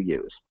minutes you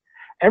use,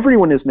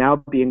 everyone is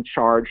now being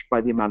charged by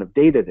the amount of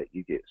data that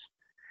you use.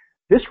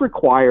 This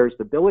requires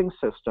the billing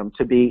system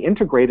to be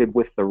integrated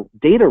with the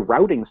data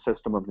routing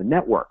system of the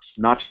networks,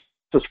 not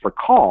just for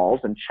calls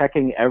and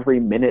checking every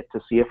minute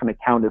to see if an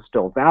account is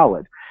still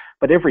valid,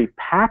 but every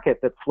packet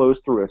that flows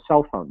through a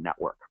cell phone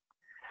network.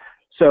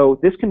 So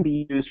this can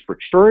be used for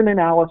churn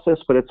analysis,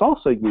 but it's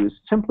also used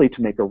simply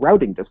to make a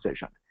routing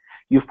decision.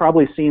 You've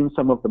probably seen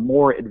some of the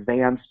more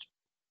advanced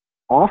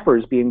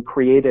offers being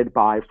created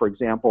by, for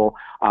example,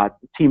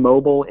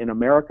 T-Mobile in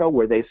America,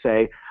 where they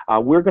say,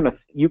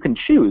 you can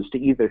choose to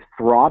either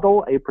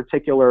throttle a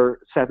particular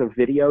set of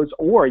videos,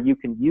 or you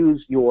can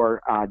use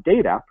your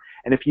data,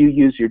 and if you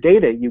use your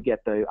data, you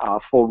get the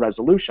full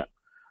resolution.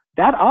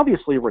 That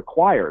obviously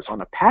requires,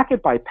 on a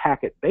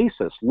packet-by-packet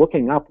basis,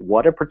 looking up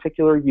what a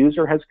particular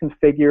user has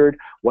configured,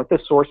 what the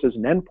sources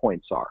and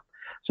endpoints are.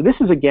 So this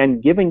is,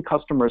 again, giving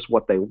customers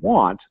what they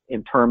want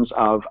in terms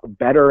of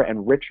better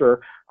and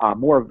richer,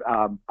 more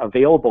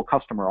available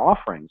customer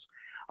offerings,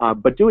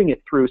 but doing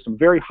it through some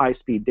very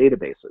high-speed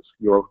databases.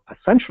 You're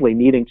essentially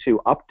needing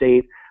to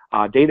update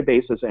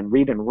databases and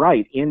read and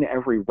write in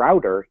every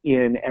router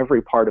in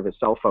every part of a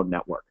cell phone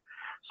network.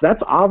 So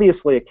that's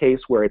obviously a case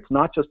where it's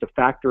not just a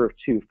factor of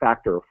 2,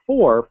 factor of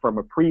 4 from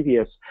a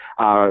previous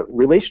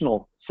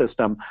relational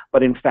system,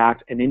 but in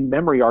fact an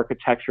in-memory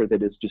architecture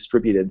that is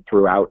distributed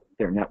throughout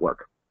their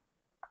network.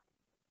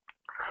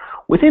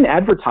 Within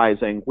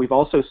advertising, we've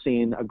also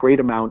seen a great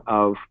amount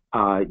of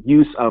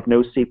use of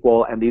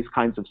NoSQL and these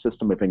kinds of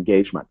system of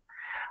engagement.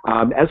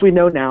 As we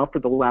know now, for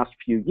the last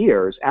few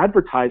years,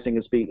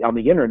 advertising on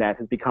the internet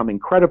has become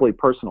incredibly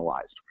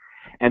personalized.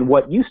 And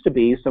what used to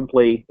be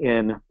simply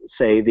in,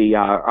 say, the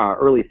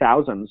early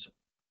thousands,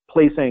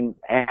 placing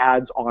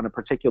ads on a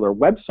particular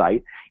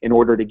website in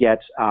order to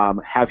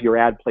have your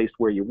ad placed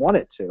where you want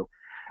it to,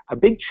 a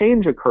big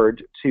change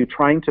occurred to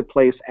trying to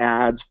place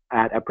ads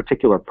at a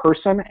particular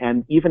person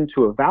and even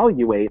to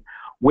evaluate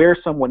where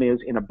someone is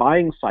in a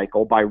buying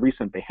cycle by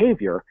recent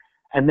behavior,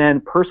 and then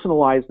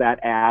personalize that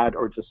ad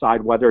or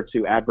decide whether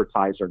to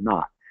advertise or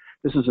not.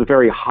 This is a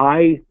very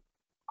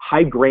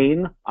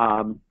high-grain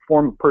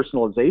form of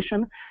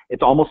personalization.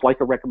 It's almost like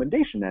a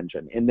recommendation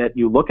engine in that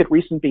you look at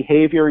recent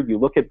behavior, you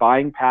look at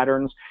buying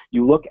patterns,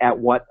 you look at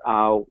what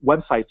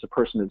websites a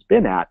person has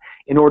been at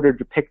in order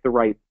to pick the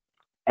right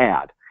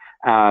ad.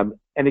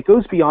 And it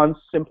goes beyond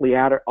simply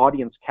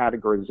audience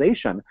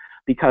categorization,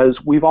 because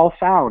we've all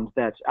found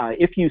that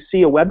if you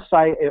see a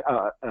website,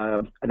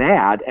 an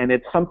ad, and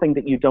it's something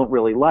that you don't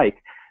really like,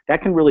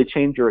 that can really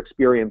change your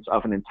experience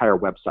of an entire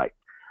website.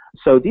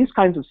 So these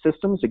kinds of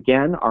systems,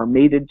 again, are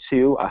mated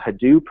to a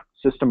Hadoop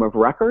system of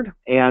record,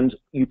 and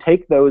you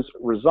take those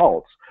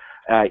results,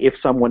 if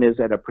someone is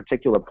at a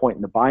particular point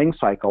in the buying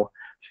cycle,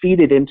 feed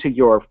it into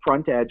your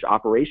front-edge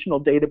operational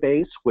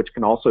database, which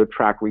can also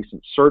track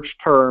recent search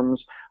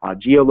terms,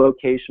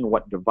 geolocation,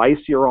 what device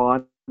you're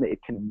on. It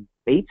can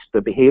bait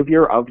the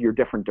behavior of your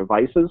different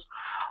devices.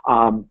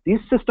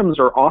 These systems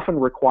are often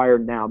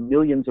required now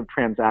millions of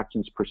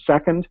transactions per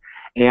second,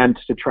 and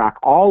to track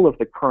all of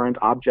the current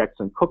objects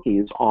and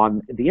cookies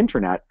on the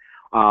internet,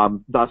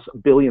 thus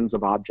billions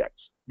of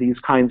objects. These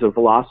kinds of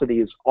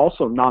velocities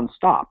also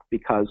nonstop,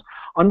 because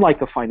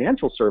unlike a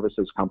financial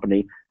services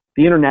company,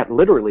 the internet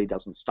literally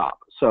doesn't stop.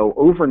 So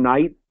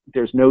overnight,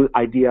 there's no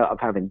idea of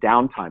having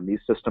downtime.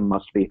 These systems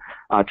must be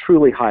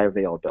truly high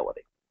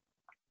availability.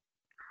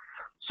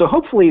 So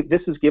hopefully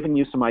this has given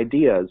you some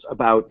ideas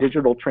about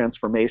digital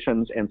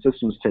transformations and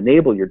systems to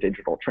enable your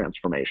digital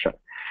transformation.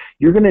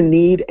 You're going to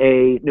need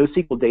a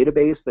NoSQL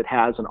database that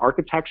has an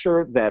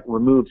architecture that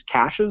removes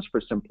caches for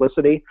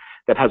simplicity,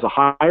 that has a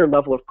higher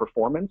level of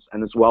performance,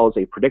 and as well as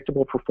a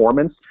predictable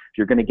performance. If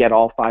you're going to get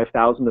all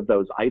 5,000 of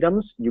those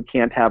items, you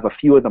can't have a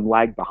few of them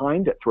lag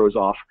behind. It throws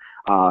off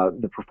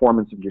the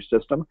performance of your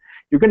system.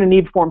 You're going to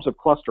need forms of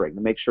clustering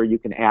to make sure you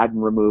can add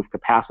and remove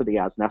capacity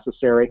as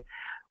necessary.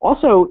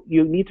 Also,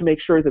 you need to make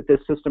sure that this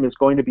system is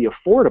going to be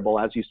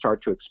affordable as you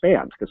start to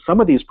expand, because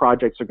some of these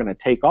projects are going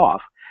to take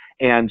off,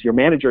 and your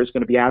manager is going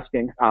to be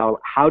asking,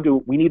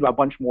 we need a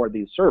bunch more of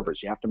these servers.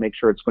 You have to make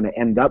sure it's going to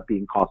end up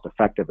being cost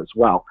effective as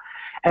well.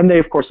 And they,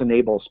 of course,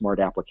 enable smart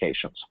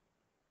applications.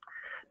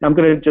 Now, I'm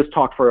going to just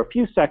talk for a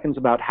few seconds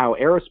about how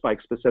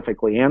Aerospike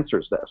specifically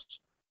answers this.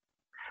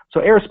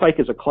 So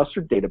Aerospike is a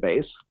clustered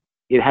database.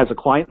 It has a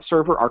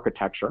client-server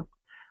architecture.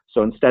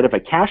 So instead of a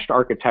cached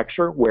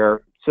architecture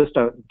where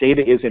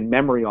data is in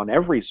memory on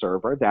every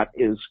server. That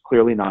is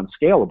clearly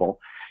non-scalable.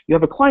 You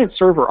have a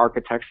client-server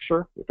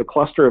architecture with a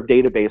cluster of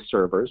database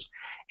servers,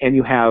 and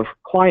you have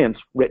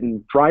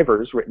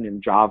drivers written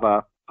in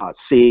Java,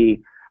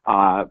 C,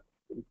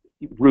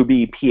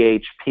 Ruby,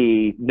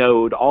 PHP,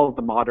 Node, all of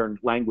the modern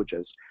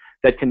languages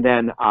that can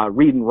then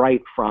read and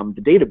write from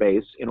the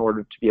database in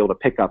order to be able to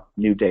pick up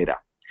new data.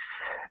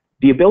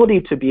 The ability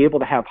to be able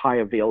to have high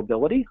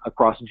availability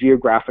across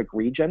geographic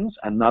regions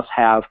and thus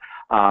have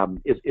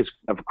is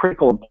of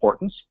critical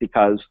importance,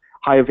 because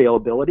high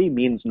availability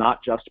means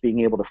not just being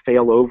able to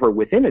fail over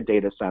within a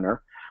data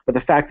center, but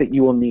the fact that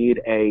you will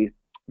need a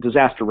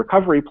disaster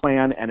recovery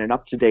plan and an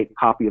up-to-date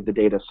copy of the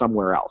data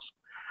somewhere else.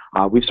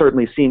 We've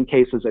certainly seen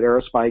cases at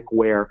Aerospike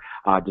where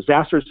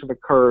disasters have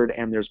occurred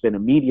and there's been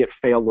immediate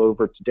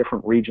failover to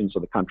different regions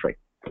of the country.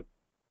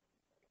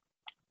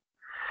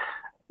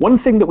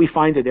 One thing that we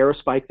find at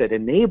Aerospike that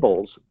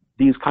enables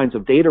these kinds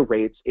of data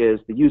rates is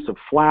the use of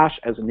flash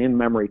as an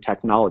in-memory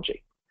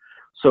technology.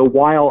 So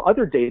while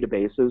other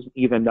databases,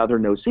 even other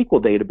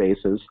NoSQL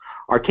databases,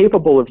 are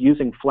capable of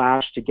using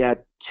flash to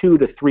get 2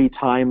 to 3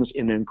 times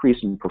an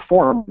increase in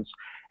performance,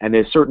 and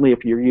certainly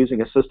if you're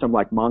using a system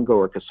like Mongo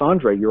or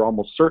Cassandra, you're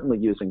almost certainly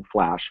using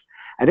flash.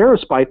 At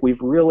Aerospike, we've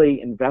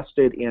really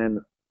invested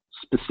in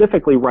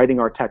specifically writing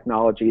our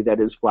technology that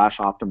is flash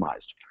optimized.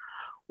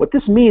 What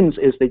this means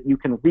is that you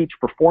can reach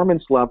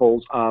performance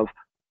levels of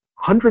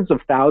hundreds of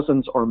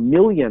thousands or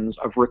millions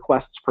of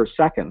requests per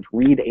second,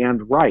 read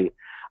and write,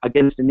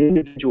 against an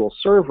individual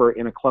server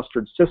in a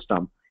clustered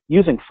system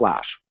using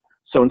flash.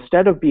 So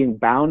instead of being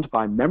bound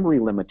by memory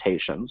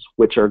limitations,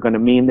 which are going to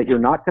mean that you're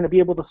not going to be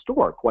able to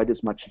store quite as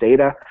much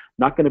data,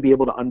 not going to be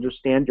able to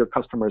understand your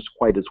customers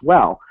quite as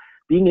well,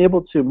 being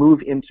able to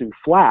move into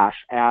flash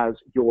as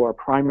your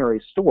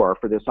primary store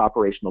for this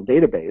operational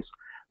database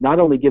not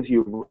only gives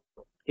you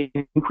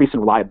increase in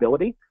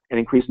reliability and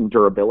increase in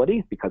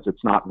durability, because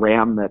it's not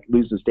RAM that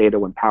loses data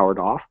when powered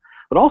off,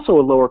 but also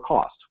a lower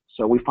cost.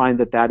 So we find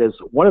that that is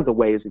one of the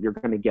ways that you're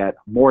going to get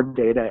more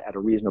data at a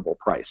reasonable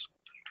price.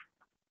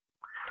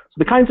 So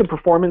the kinds of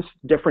performance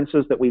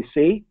differences that we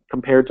see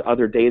compared to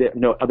other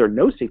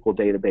NoSQL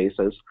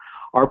databases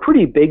are a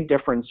pretty big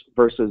difference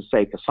versus,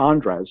 say,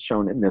 Cassandra, as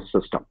shown in this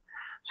system.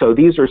 So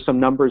these are some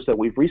numbers that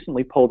we've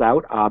recently pulled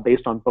out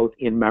based on both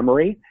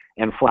in-memory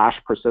and flash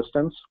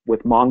persistence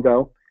with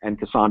Mongo and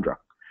Cassandra.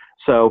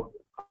 So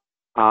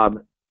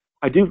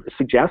I do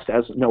suggest,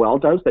 as Noel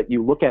does, that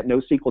you look at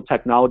NoSQL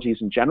technologies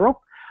in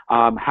general.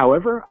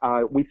 However,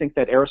 we think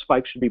that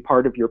Aerospike should be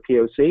part of your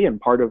POC and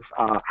part of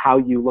how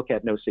you look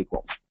at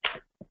NoSQL.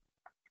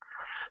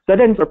 That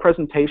ends our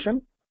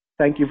presentation.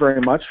 Thank you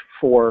very much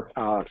for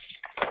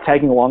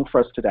tagging along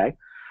for us today.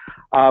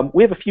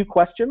 We have a few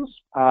questions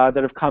that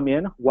have come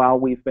in while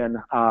we've been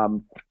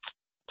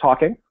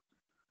talking.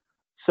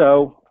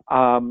 So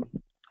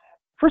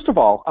first of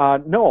all,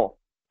 Noel,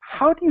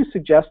 how do you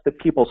suggest that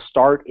people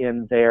start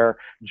in their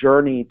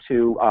journey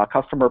to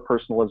customer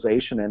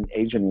personalization and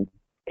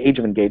age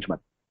of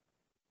engagement?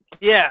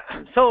 Yeah,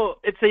 so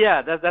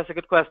that's a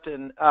good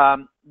question.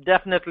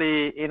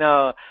 Definitely,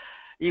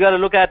 you got to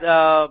look at,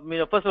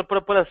 first of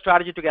all, put a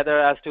strategy together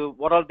as to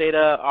what all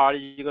data are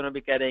you going to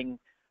be getting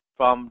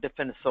from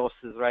different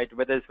sources, right?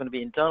 Whether it's going to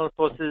be internal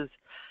sources,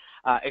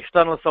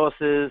 external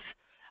sources,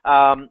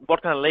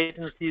 what kind of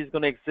latency is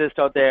going to exist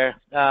out there,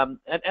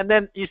 and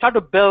then you start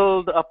to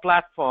build a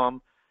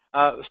platform.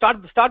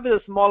 Start with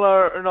a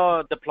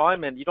smaller,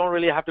 deployment. You don't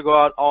really have to go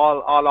out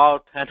all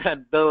out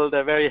and build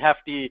a very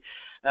hefty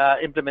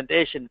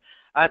implementation,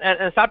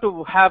 and start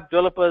to have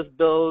developers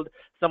build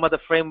some of the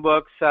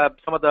frameworks,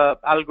 some of the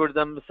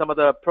algorithms, some of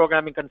the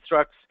programming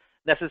constructs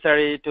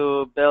necessary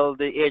to build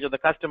the age of the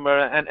customer,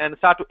 and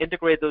start to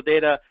integrate the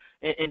data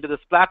into this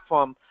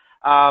platform.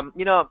 And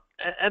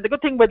the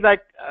good thing with, as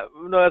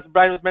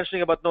Brian was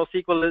mentioning about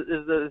NoSQL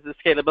is the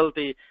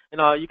scalability.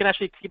 You can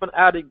actually keep on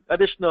adding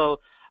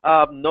additional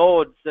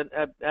nodes,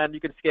 and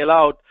you can scale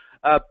out.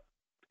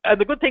 And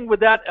the good thing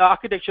with that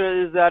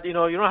architecture is that you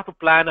don't have to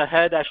plan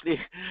ahead, actually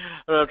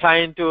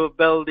trying to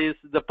build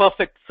the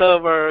perfect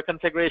server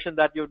configuration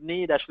that you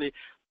need, actually.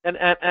 And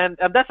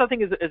that's, I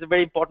think, is a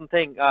very important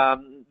thing,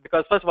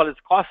 because first of all, it's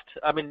cost.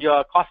 I mean,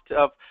 your cost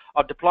of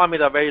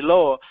deployment are very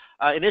low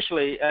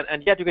initially,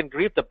 and yet you can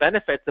reap the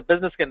benefits. The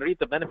business can reap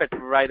the benefits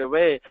right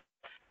away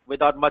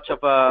without much of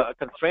a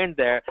constraint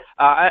there.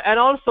 And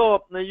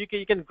also, you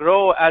can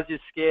grow as you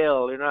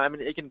scale.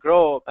 You can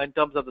grow in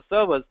terms of the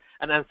servers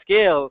and then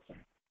scale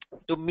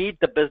to meet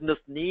the business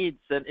needs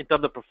and in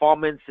terms of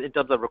performance, in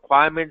terms of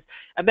requirements,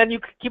 and then you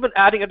keep on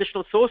adding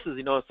additional sources.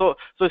 So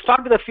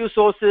start with a few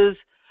sources.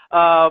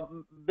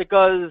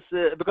 Because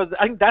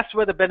I think that's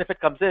where the benefit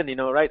comes in,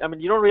 right? I mean,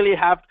 you don't really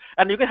have,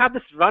 and you can have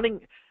this running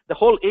the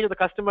whole age of the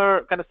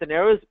customer kind of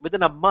scenarios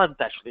within a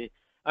month, actually.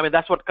 I mean,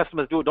 that's what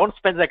customers do. Don't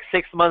spend like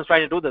 6 months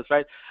trying to do this,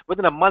 right?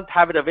 Within a month,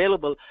 have it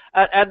available.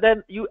 And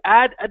then you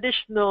add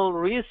additional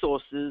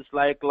resources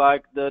like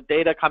the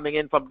data coming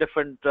in from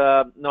different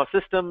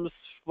systems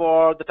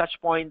for the touch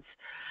points.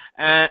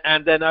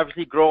 and then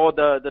obviously grow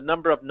the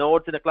number of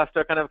nodes in a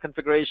cluster kind of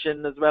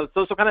configuration as well.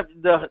 So kind of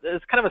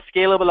it's kind of a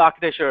scalable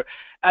architecture.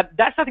 And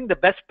that's, I think, the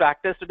best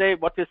practice today.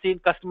 What we're seeing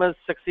customers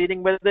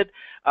succeeding with it.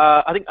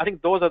 I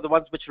think those are the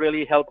ones which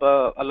really help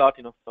a lot.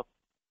 So.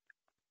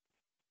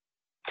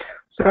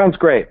 Sounds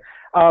great.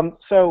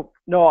 So,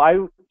 no,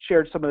 I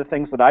shared some of the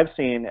things that I've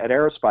seen at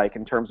Aerospike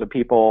in terms of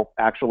people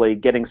actually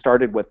getting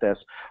started with this.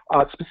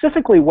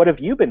 Specifically, what have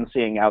you been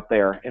seeing out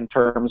there in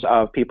terms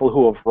of people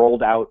who have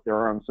rolled out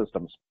their own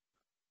systems?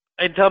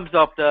 In terms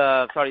of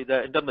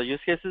in terms of use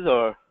cases,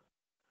 or?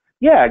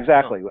 Yeah,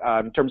 exactly.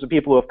 In terms of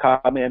people who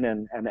have come in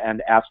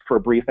and asked for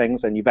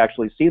briefings, and you've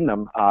actually seen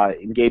them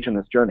engage in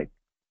this journey.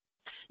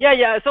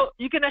 Yeah. So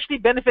you can actually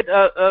benefit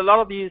a lot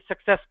of these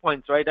success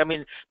points, right? I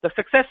mean, the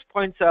success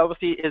points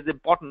obviously is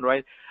important,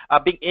 right?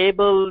 Being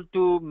able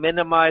to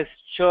minimize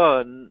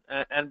churn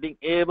and being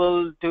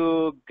able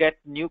to get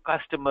new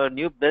customer,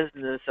 new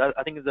business,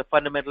 I think is a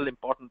fundamental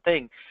important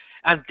thing.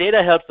 And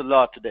data helps a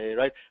lot today,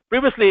 right?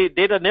 Previously,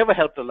 data never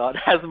helped a lot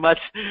as much,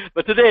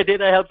 but today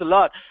data helps a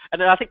lot.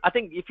 And I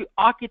think if you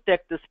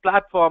architect this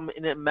platform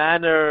in a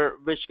manner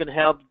which can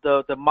help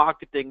the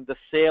marketing, the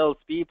sales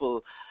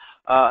people,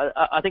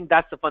 I think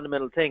that's the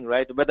fundamental thing,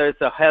 right? Whether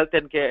it's a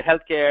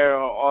healthcare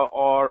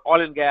or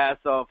oil and gas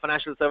or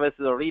financial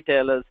services or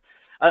retailers,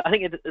 I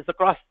think it's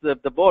across the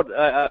board.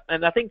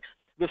 And I think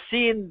we've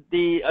seen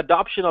the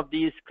adoption of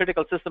these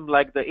critical systems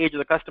like the age of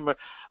the customer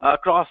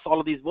across all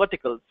of these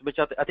verticals, which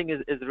I think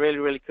is really,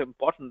 really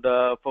important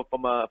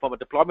from a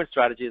deployment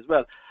strategy as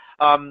well.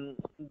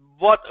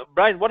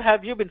 Brian, what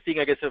have you been seeing,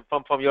 I guess,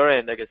 from your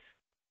end, I guess?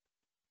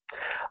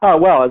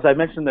 Well, as I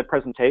mentioned in the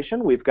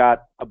presentation, we've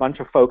got a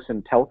bunch of folks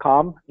in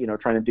telecom,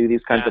 trying to do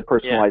these kinds of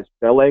personalized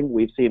billing.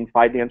 We've seen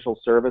financial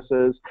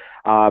services,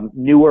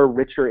 newer,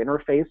 richer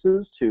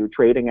interfaces to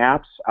trading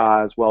apps,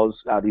 as well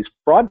as these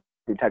fraud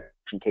detection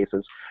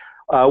cases,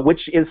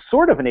 which is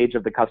sort of an age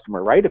of the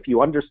customer, right? If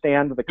you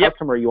understand the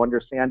customer, you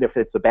understand if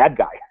it's a bad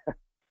guy.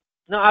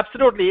 No,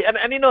 absolutely. And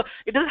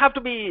it doesn't have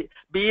to be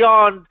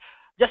beyond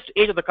just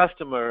age of the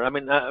customer. I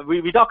mean,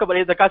 we talk about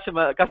age of the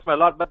customer a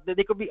lot, but there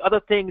could be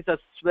other things as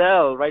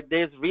well, right?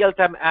 There's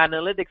real-time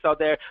analytics out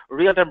there,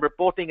 real-time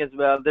reporting as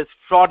well. There's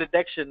fraud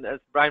detection, as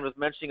Brian was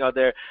mentioning out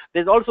there.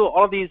 There's also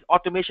all of these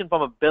automation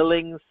from a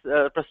billings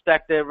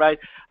perspective, right?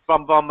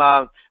 From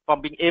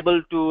being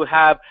able to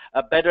have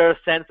a better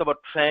sense about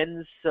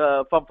trends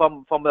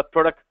from the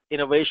product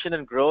innovation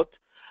and growth.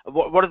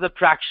 What is the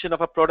traction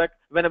of a product?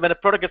 When a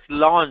product gets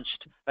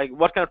launched, like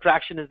what kind of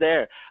traction is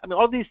there? I mean,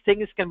 all these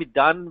things can be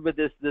done with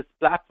this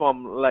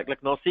platform like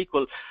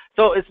NoSQL.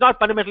 So it's not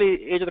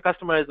fundamentally age of the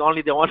customer is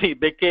only the only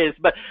big case,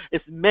 but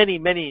it's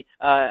many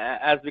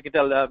as we can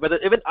tell. Whether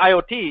even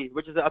IoT,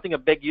 which is I think a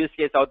big use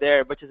case out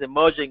there, which is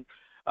emerging,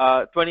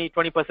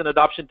 20%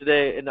 adoption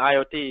today in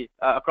IoT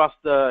across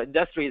the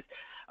industries.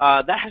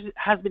 That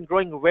has been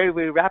growing very,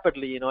 very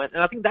rapidly, and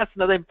I think that's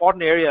another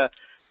important area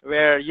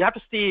where you have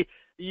to see.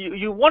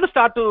 You want to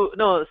start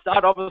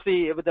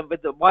obviously with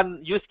the one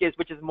use case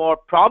which is more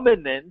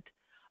prominent,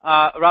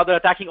 rather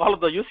attacking all of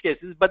the use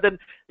cases. But then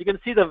you can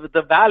see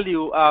the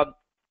value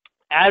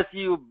as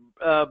you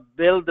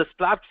build this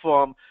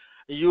platform.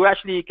 You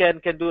actually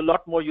can do a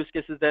lot more use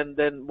cases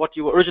than what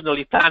you were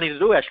originally planning to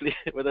do. Actually,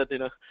 with it,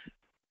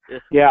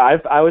 Yeah,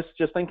 I was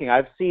just thinking.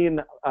 I've seen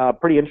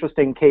pretty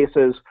interesting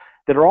cases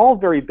that are all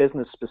very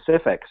business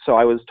specific. So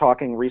I was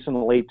talking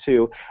recently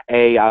to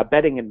a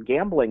betting and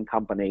gambling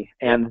company,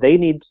 and they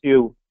need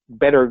to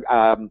better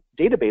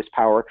database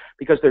power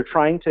because they're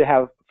trying to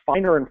have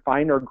finer and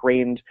finer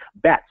grained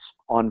bets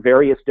on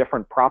various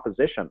different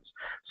propositions.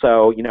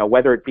 So,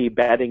 whether it be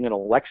betting in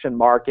election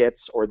markets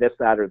or this,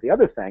 that, or the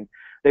other thing,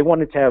 they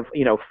wanted to have,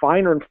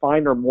 finer and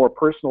finer, more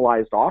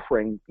personalized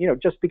offering,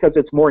 just because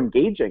it's more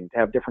engaging to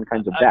have different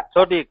kinds of bets.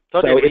 Totally. So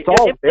it's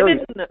all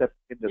very specific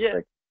industry. Yeah.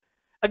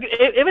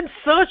 Even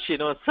search,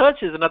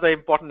 search is another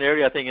important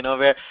area, I think,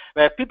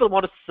 where people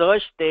want to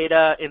search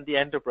data in the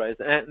enterprise,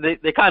 and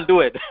they can't do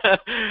it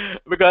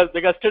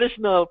because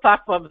traditional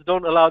platforms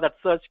don't allow that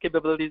search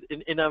capabilities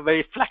in a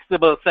very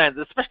flexible sense,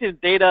 especially in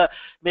data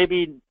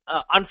maybe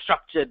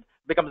unstructured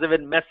becomes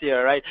even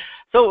messier, right?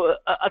 So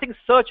I think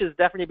search is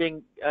definitely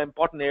being an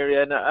important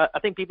area, and I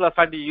think people are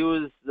trying to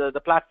use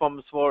the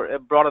platforms for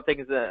broader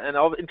things, and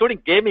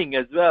including gaming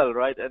as well,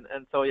 right?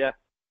 And so yeah.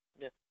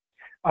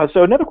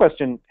 So another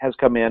question has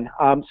come in.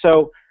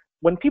 So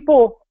when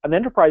an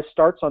enterprise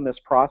starts on this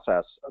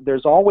process,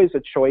 there's always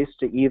a choice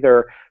to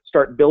either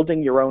start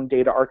building your own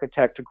data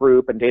architect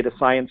group and data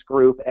science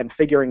group and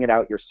figuring it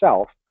out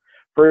yourself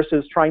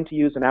versus trying to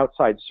use an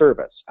outside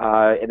service.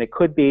 And it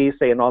could be,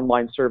 say, an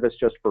online service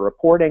just for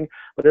reporting,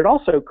 but it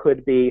also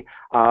could be,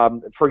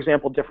 for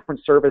example, different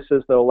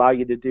services that allow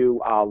you to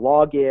do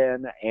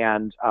login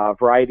and a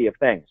variety of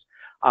things,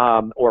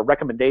 or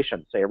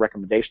recommendations, say a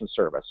recommendation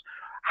service.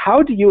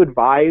 How do you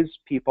advise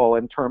people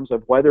in terms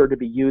of whether to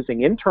be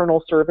using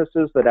internal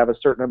services that have a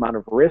certain amount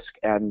of risk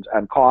and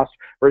cost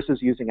versus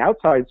using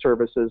outside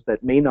services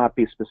that may not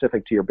be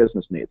specific to your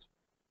business needs?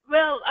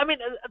 Well, I mean,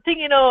 I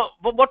think,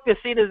 what we've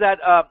seen is that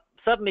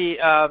certainly,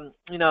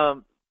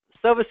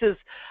 services,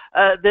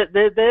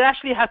 they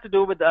actually have to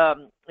do with,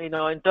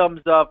 in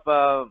terms of,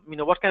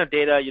 what kind of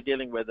data you're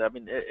dealing with. I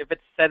mean, if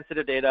it's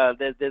sensitive data,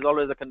 there's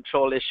always a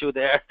control issue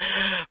there.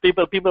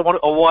 People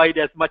want to avoid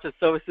as much as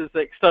services,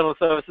 external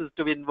services,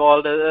 to be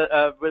involved.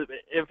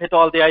 If at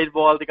all they are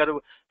involved, they got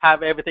to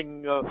have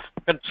everything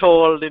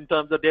controlled in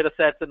terms of data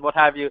sets and what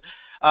have you.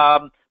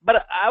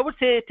 But I would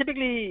say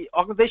typically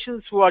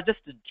organizations who are just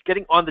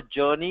getting on the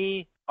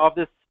journey of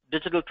this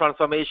digital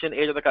transformation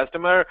age of the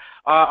customer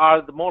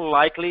are the more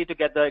likely to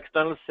get the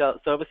external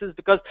services,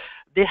 because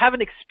they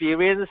haven't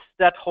experienced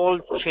that whole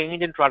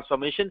change and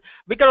transformation.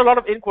 We get a lot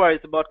of inquiries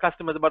about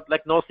customers about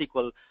like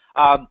NoSQL.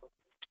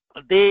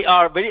 They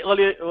are very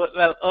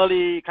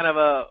early kind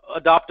of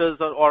adopters,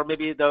 or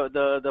maybe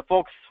the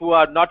folks who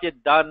are not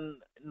yet done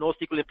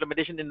NoSQL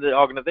implementation in the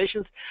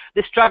organizations.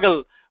 They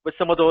struggle with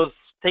some of those,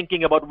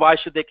 thinking about why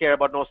should they care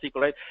about NoSQL,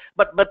 right?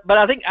 But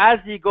I think as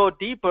you go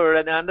deeper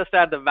and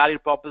understand the value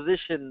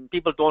proposition,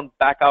 people don't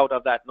back out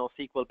of that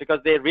NoSQL because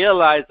they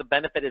realize the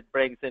benefit it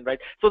brings in, right?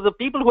 So the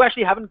people who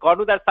actually haven't gone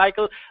through that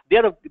cycle,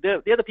 they're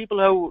the people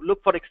who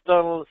look for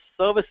external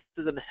services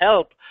and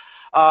help,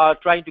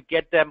 trying to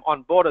get them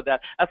on board with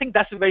that. I think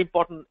that's a very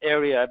important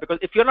area, because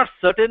if you're not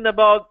certain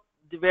about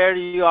where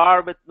you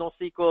are with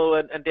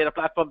NoSQL and data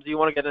platforms, you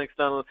want to get an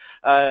external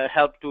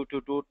help to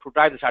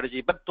drive the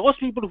strategy. But those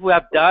people who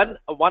have done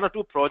one or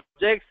two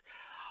projects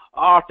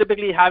are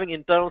typically having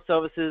internal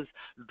services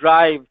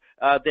drive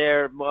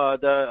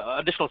the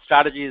additional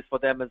strategies for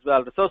them as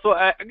well. So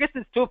I guess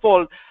it's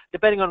twofold,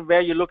 depending on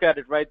where you look at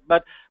it, right?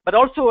 But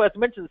also, as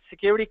mentioned,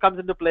 security comes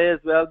into play as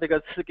well,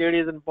 because security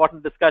is an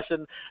important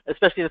discussion,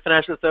 especially in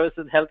financial services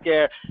and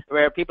healthcare,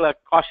 where people are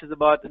cautious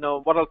about,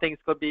 what all things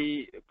could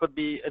be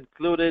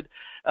included.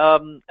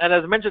 And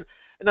as I mentioned,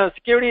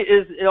 security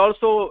is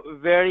also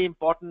very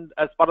important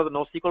as part of the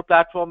NoSQL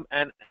platform,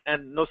 and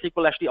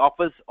NoSQL actually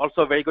offers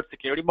also a very good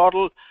security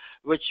model,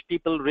 which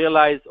people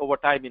realize over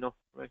time,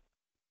 right?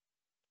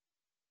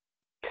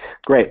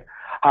 Great.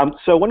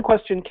 So one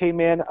question came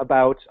in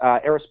about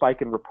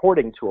Aerospike and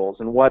reporting tools,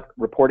 and what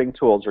reporting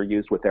tools are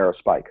used with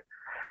Aerospike.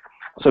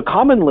 So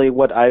commonly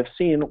what I've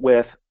seen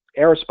with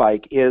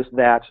Aerospike is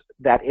that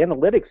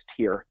analytics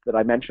tier that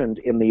I mentioned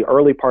in the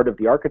early part of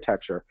the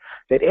architecture,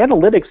 that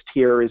analytics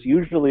tier is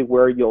usually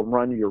where you'll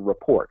run your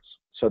reports.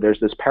 So there's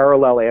this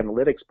parallel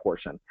analytics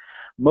portion.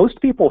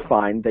 Most people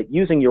find that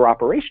using your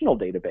operational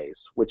database,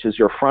 which is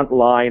your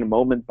frontline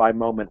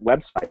moment-by-moment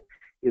website,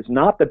 is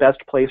not the best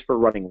place for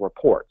running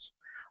reports.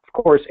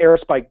 Of course,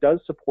 Aerospike does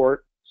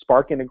support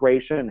Spark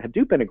integration and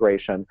Hadoop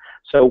integration,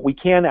 so we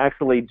can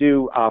actually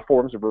do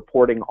forms of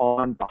reporting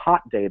on the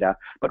hot data,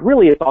 but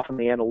really it's often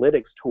the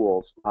analytics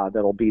tools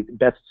that'll be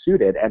best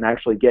suited and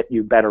actually get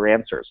you better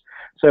answers.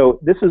 So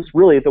this is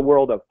really the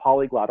world of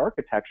polyglot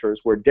architectures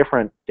where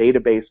different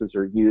databases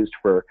are used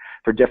for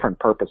different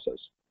purposes.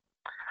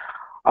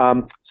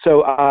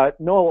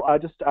 Noel,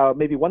 just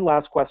maybe one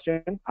last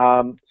question.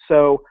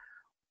 So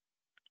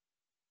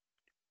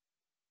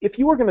if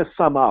you were going to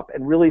sum up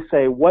and really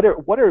say what are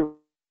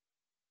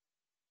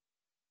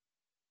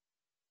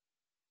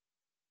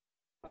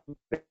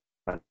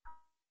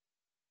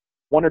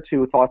one or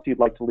two thoughts you'd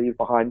like to leave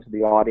behind to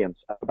the audience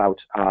about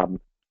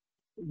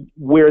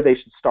where they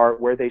should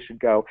start, where they should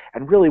go,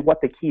 and really what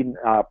the key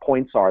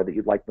points are that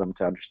you'd like them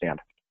to understand?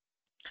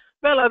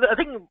 Well, I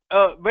think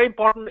very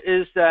important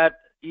is that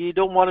you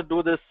don't want to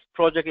do this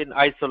project in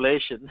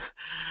isolation.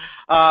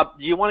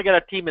 You want to get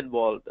a team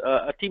involved,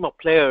 a team of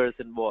players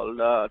involved,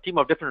 a team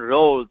of different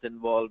roles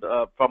involved,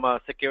 from a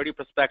security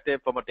perspective,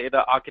 from a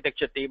data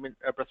architecture team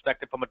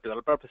perspective, from a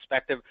developer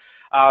perspective,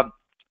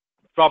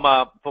 from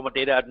a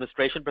data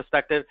administration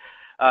perspective.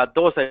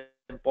 Those are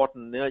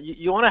important.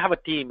 You want to have a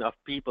team of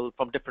people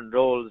from different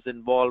roles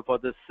involved for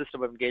this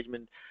system of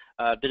engagement,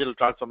 digital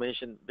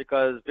transformation,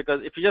 because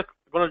if you're just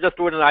going to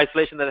do it in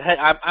isolation, that hey,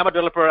 I'm a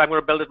developer, I'm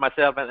going to build it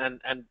myself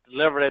and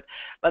deliver it,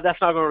 but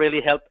that's not going to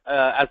really help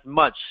as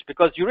much,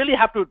 because you really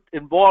have to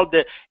involve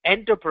the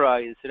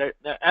enterprise, right?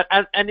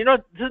 And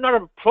this is not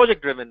a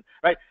project driven,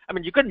 right? I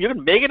mean, you can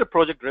make it a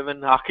project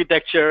driven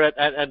architecture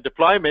and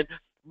deployment,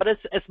 but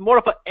it's more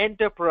of an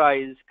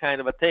enterprise kind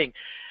of a thing.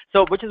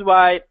 So, which is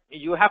why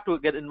you have to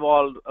get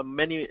involved in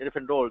many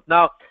different roles.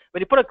 Now, when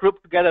you put a group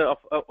together of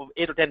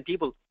 8 or 10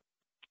 people,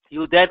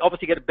 you then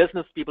obviously get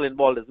business people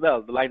involved as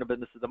well, the line of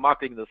businesses, the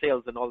marketing, the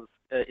sales, and all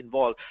this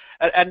involved.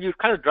 And you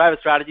kind of drive a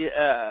strategy.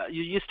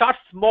 You start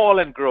small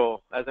and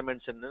grow, as I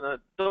mentioned.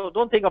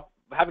 Don't think of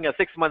having a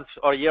 6 months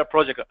or a year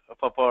project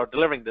for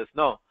delivering this.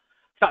 No,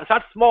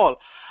 start small.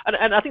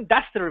 And I think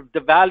that's the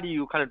value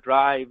you kind of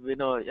drive.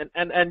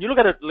 And you look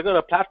at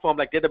a platform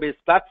like database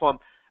platform.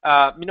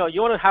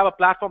 You want to have a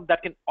platform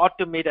that can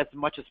automate as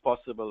much as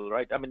possible,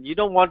 right? I mean, you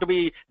don't want to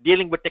be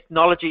dealing with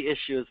technology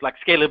issues like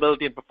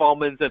scalability and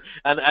performance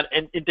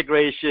and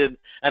integration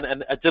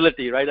and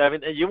agility, right? I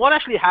mean, you want to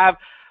actually have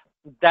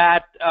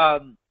that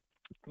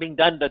being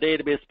done in the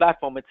database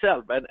platform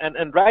itself,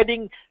 and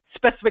writing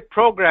specific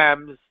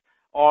programs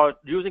or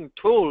using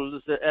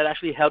tools, it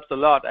actually helps a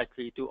lot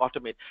actually to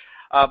automate.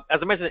 As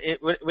I mentioned,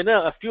 within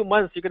a few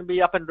months, you can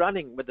be up and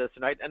running with this,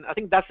 right? And I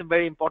think that's a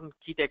very important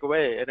key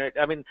takeaway. And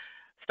I mean,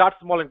 start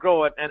small and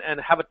grow,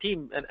 and have a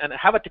team and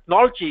have a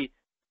technology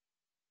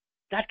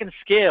that can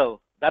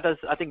scale. That is,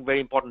 I think, very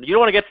important. You don't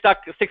want to get stuck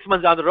 6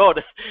 months down the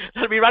road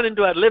and we run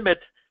into a limit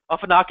of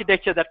an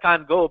architecture that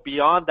can't go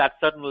beyond that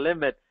certain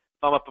limit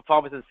from a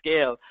performance and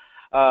scale.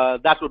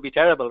 That would be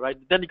terrible, right?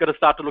 Then you got to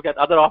start to look at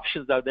other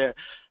options out there.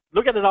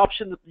 Look at an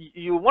option.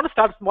 You want to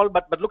start small,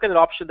 but look at an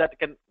option that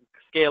can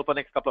scale for the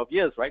next couple of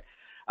years, right?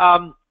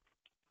 I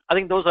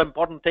think those are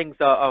important things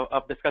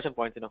of discussion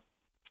points,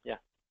 Yeah.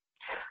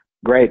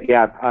 Great.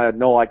 Yeah.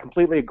 No, I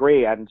completely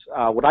agree. And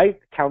what I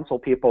counsel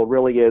people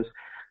really is,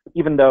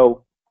 even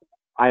though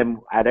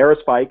I'm at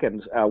Aerospike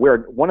and we're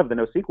one of the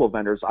NoSQL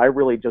vendors, I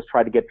really just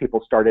try to get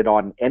people started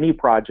on any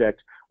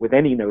project with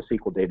any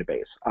NoSQL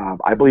database.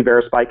 I believe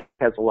Aerospike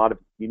has a lot of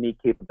unique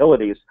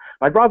capabilities.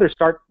 I'd rather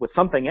start with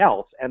something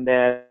else and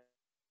then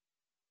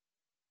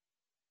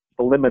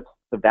the limits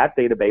of that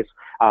database,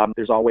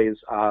 there's always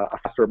a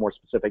faster, more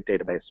specific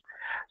database.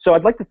 So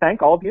I'd like to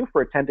thank all of you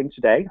for attending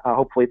today.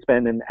 Hopefully it's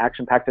been an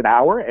action-packed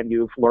hour and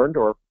you've learned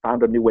or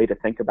found a new way to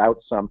think about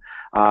some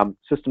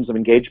systems of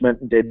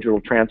engagement and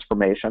digital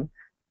transformation.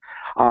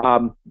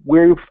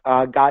 We've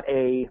got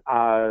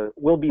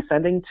we'll be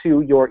sending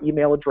to your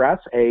email address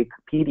a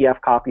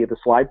PDF copy of the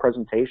slide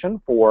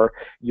presentation for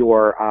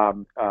your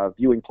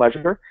viewing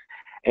pleasure.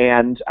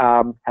 And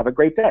have a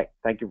great day.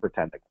 Thank you for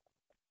attending.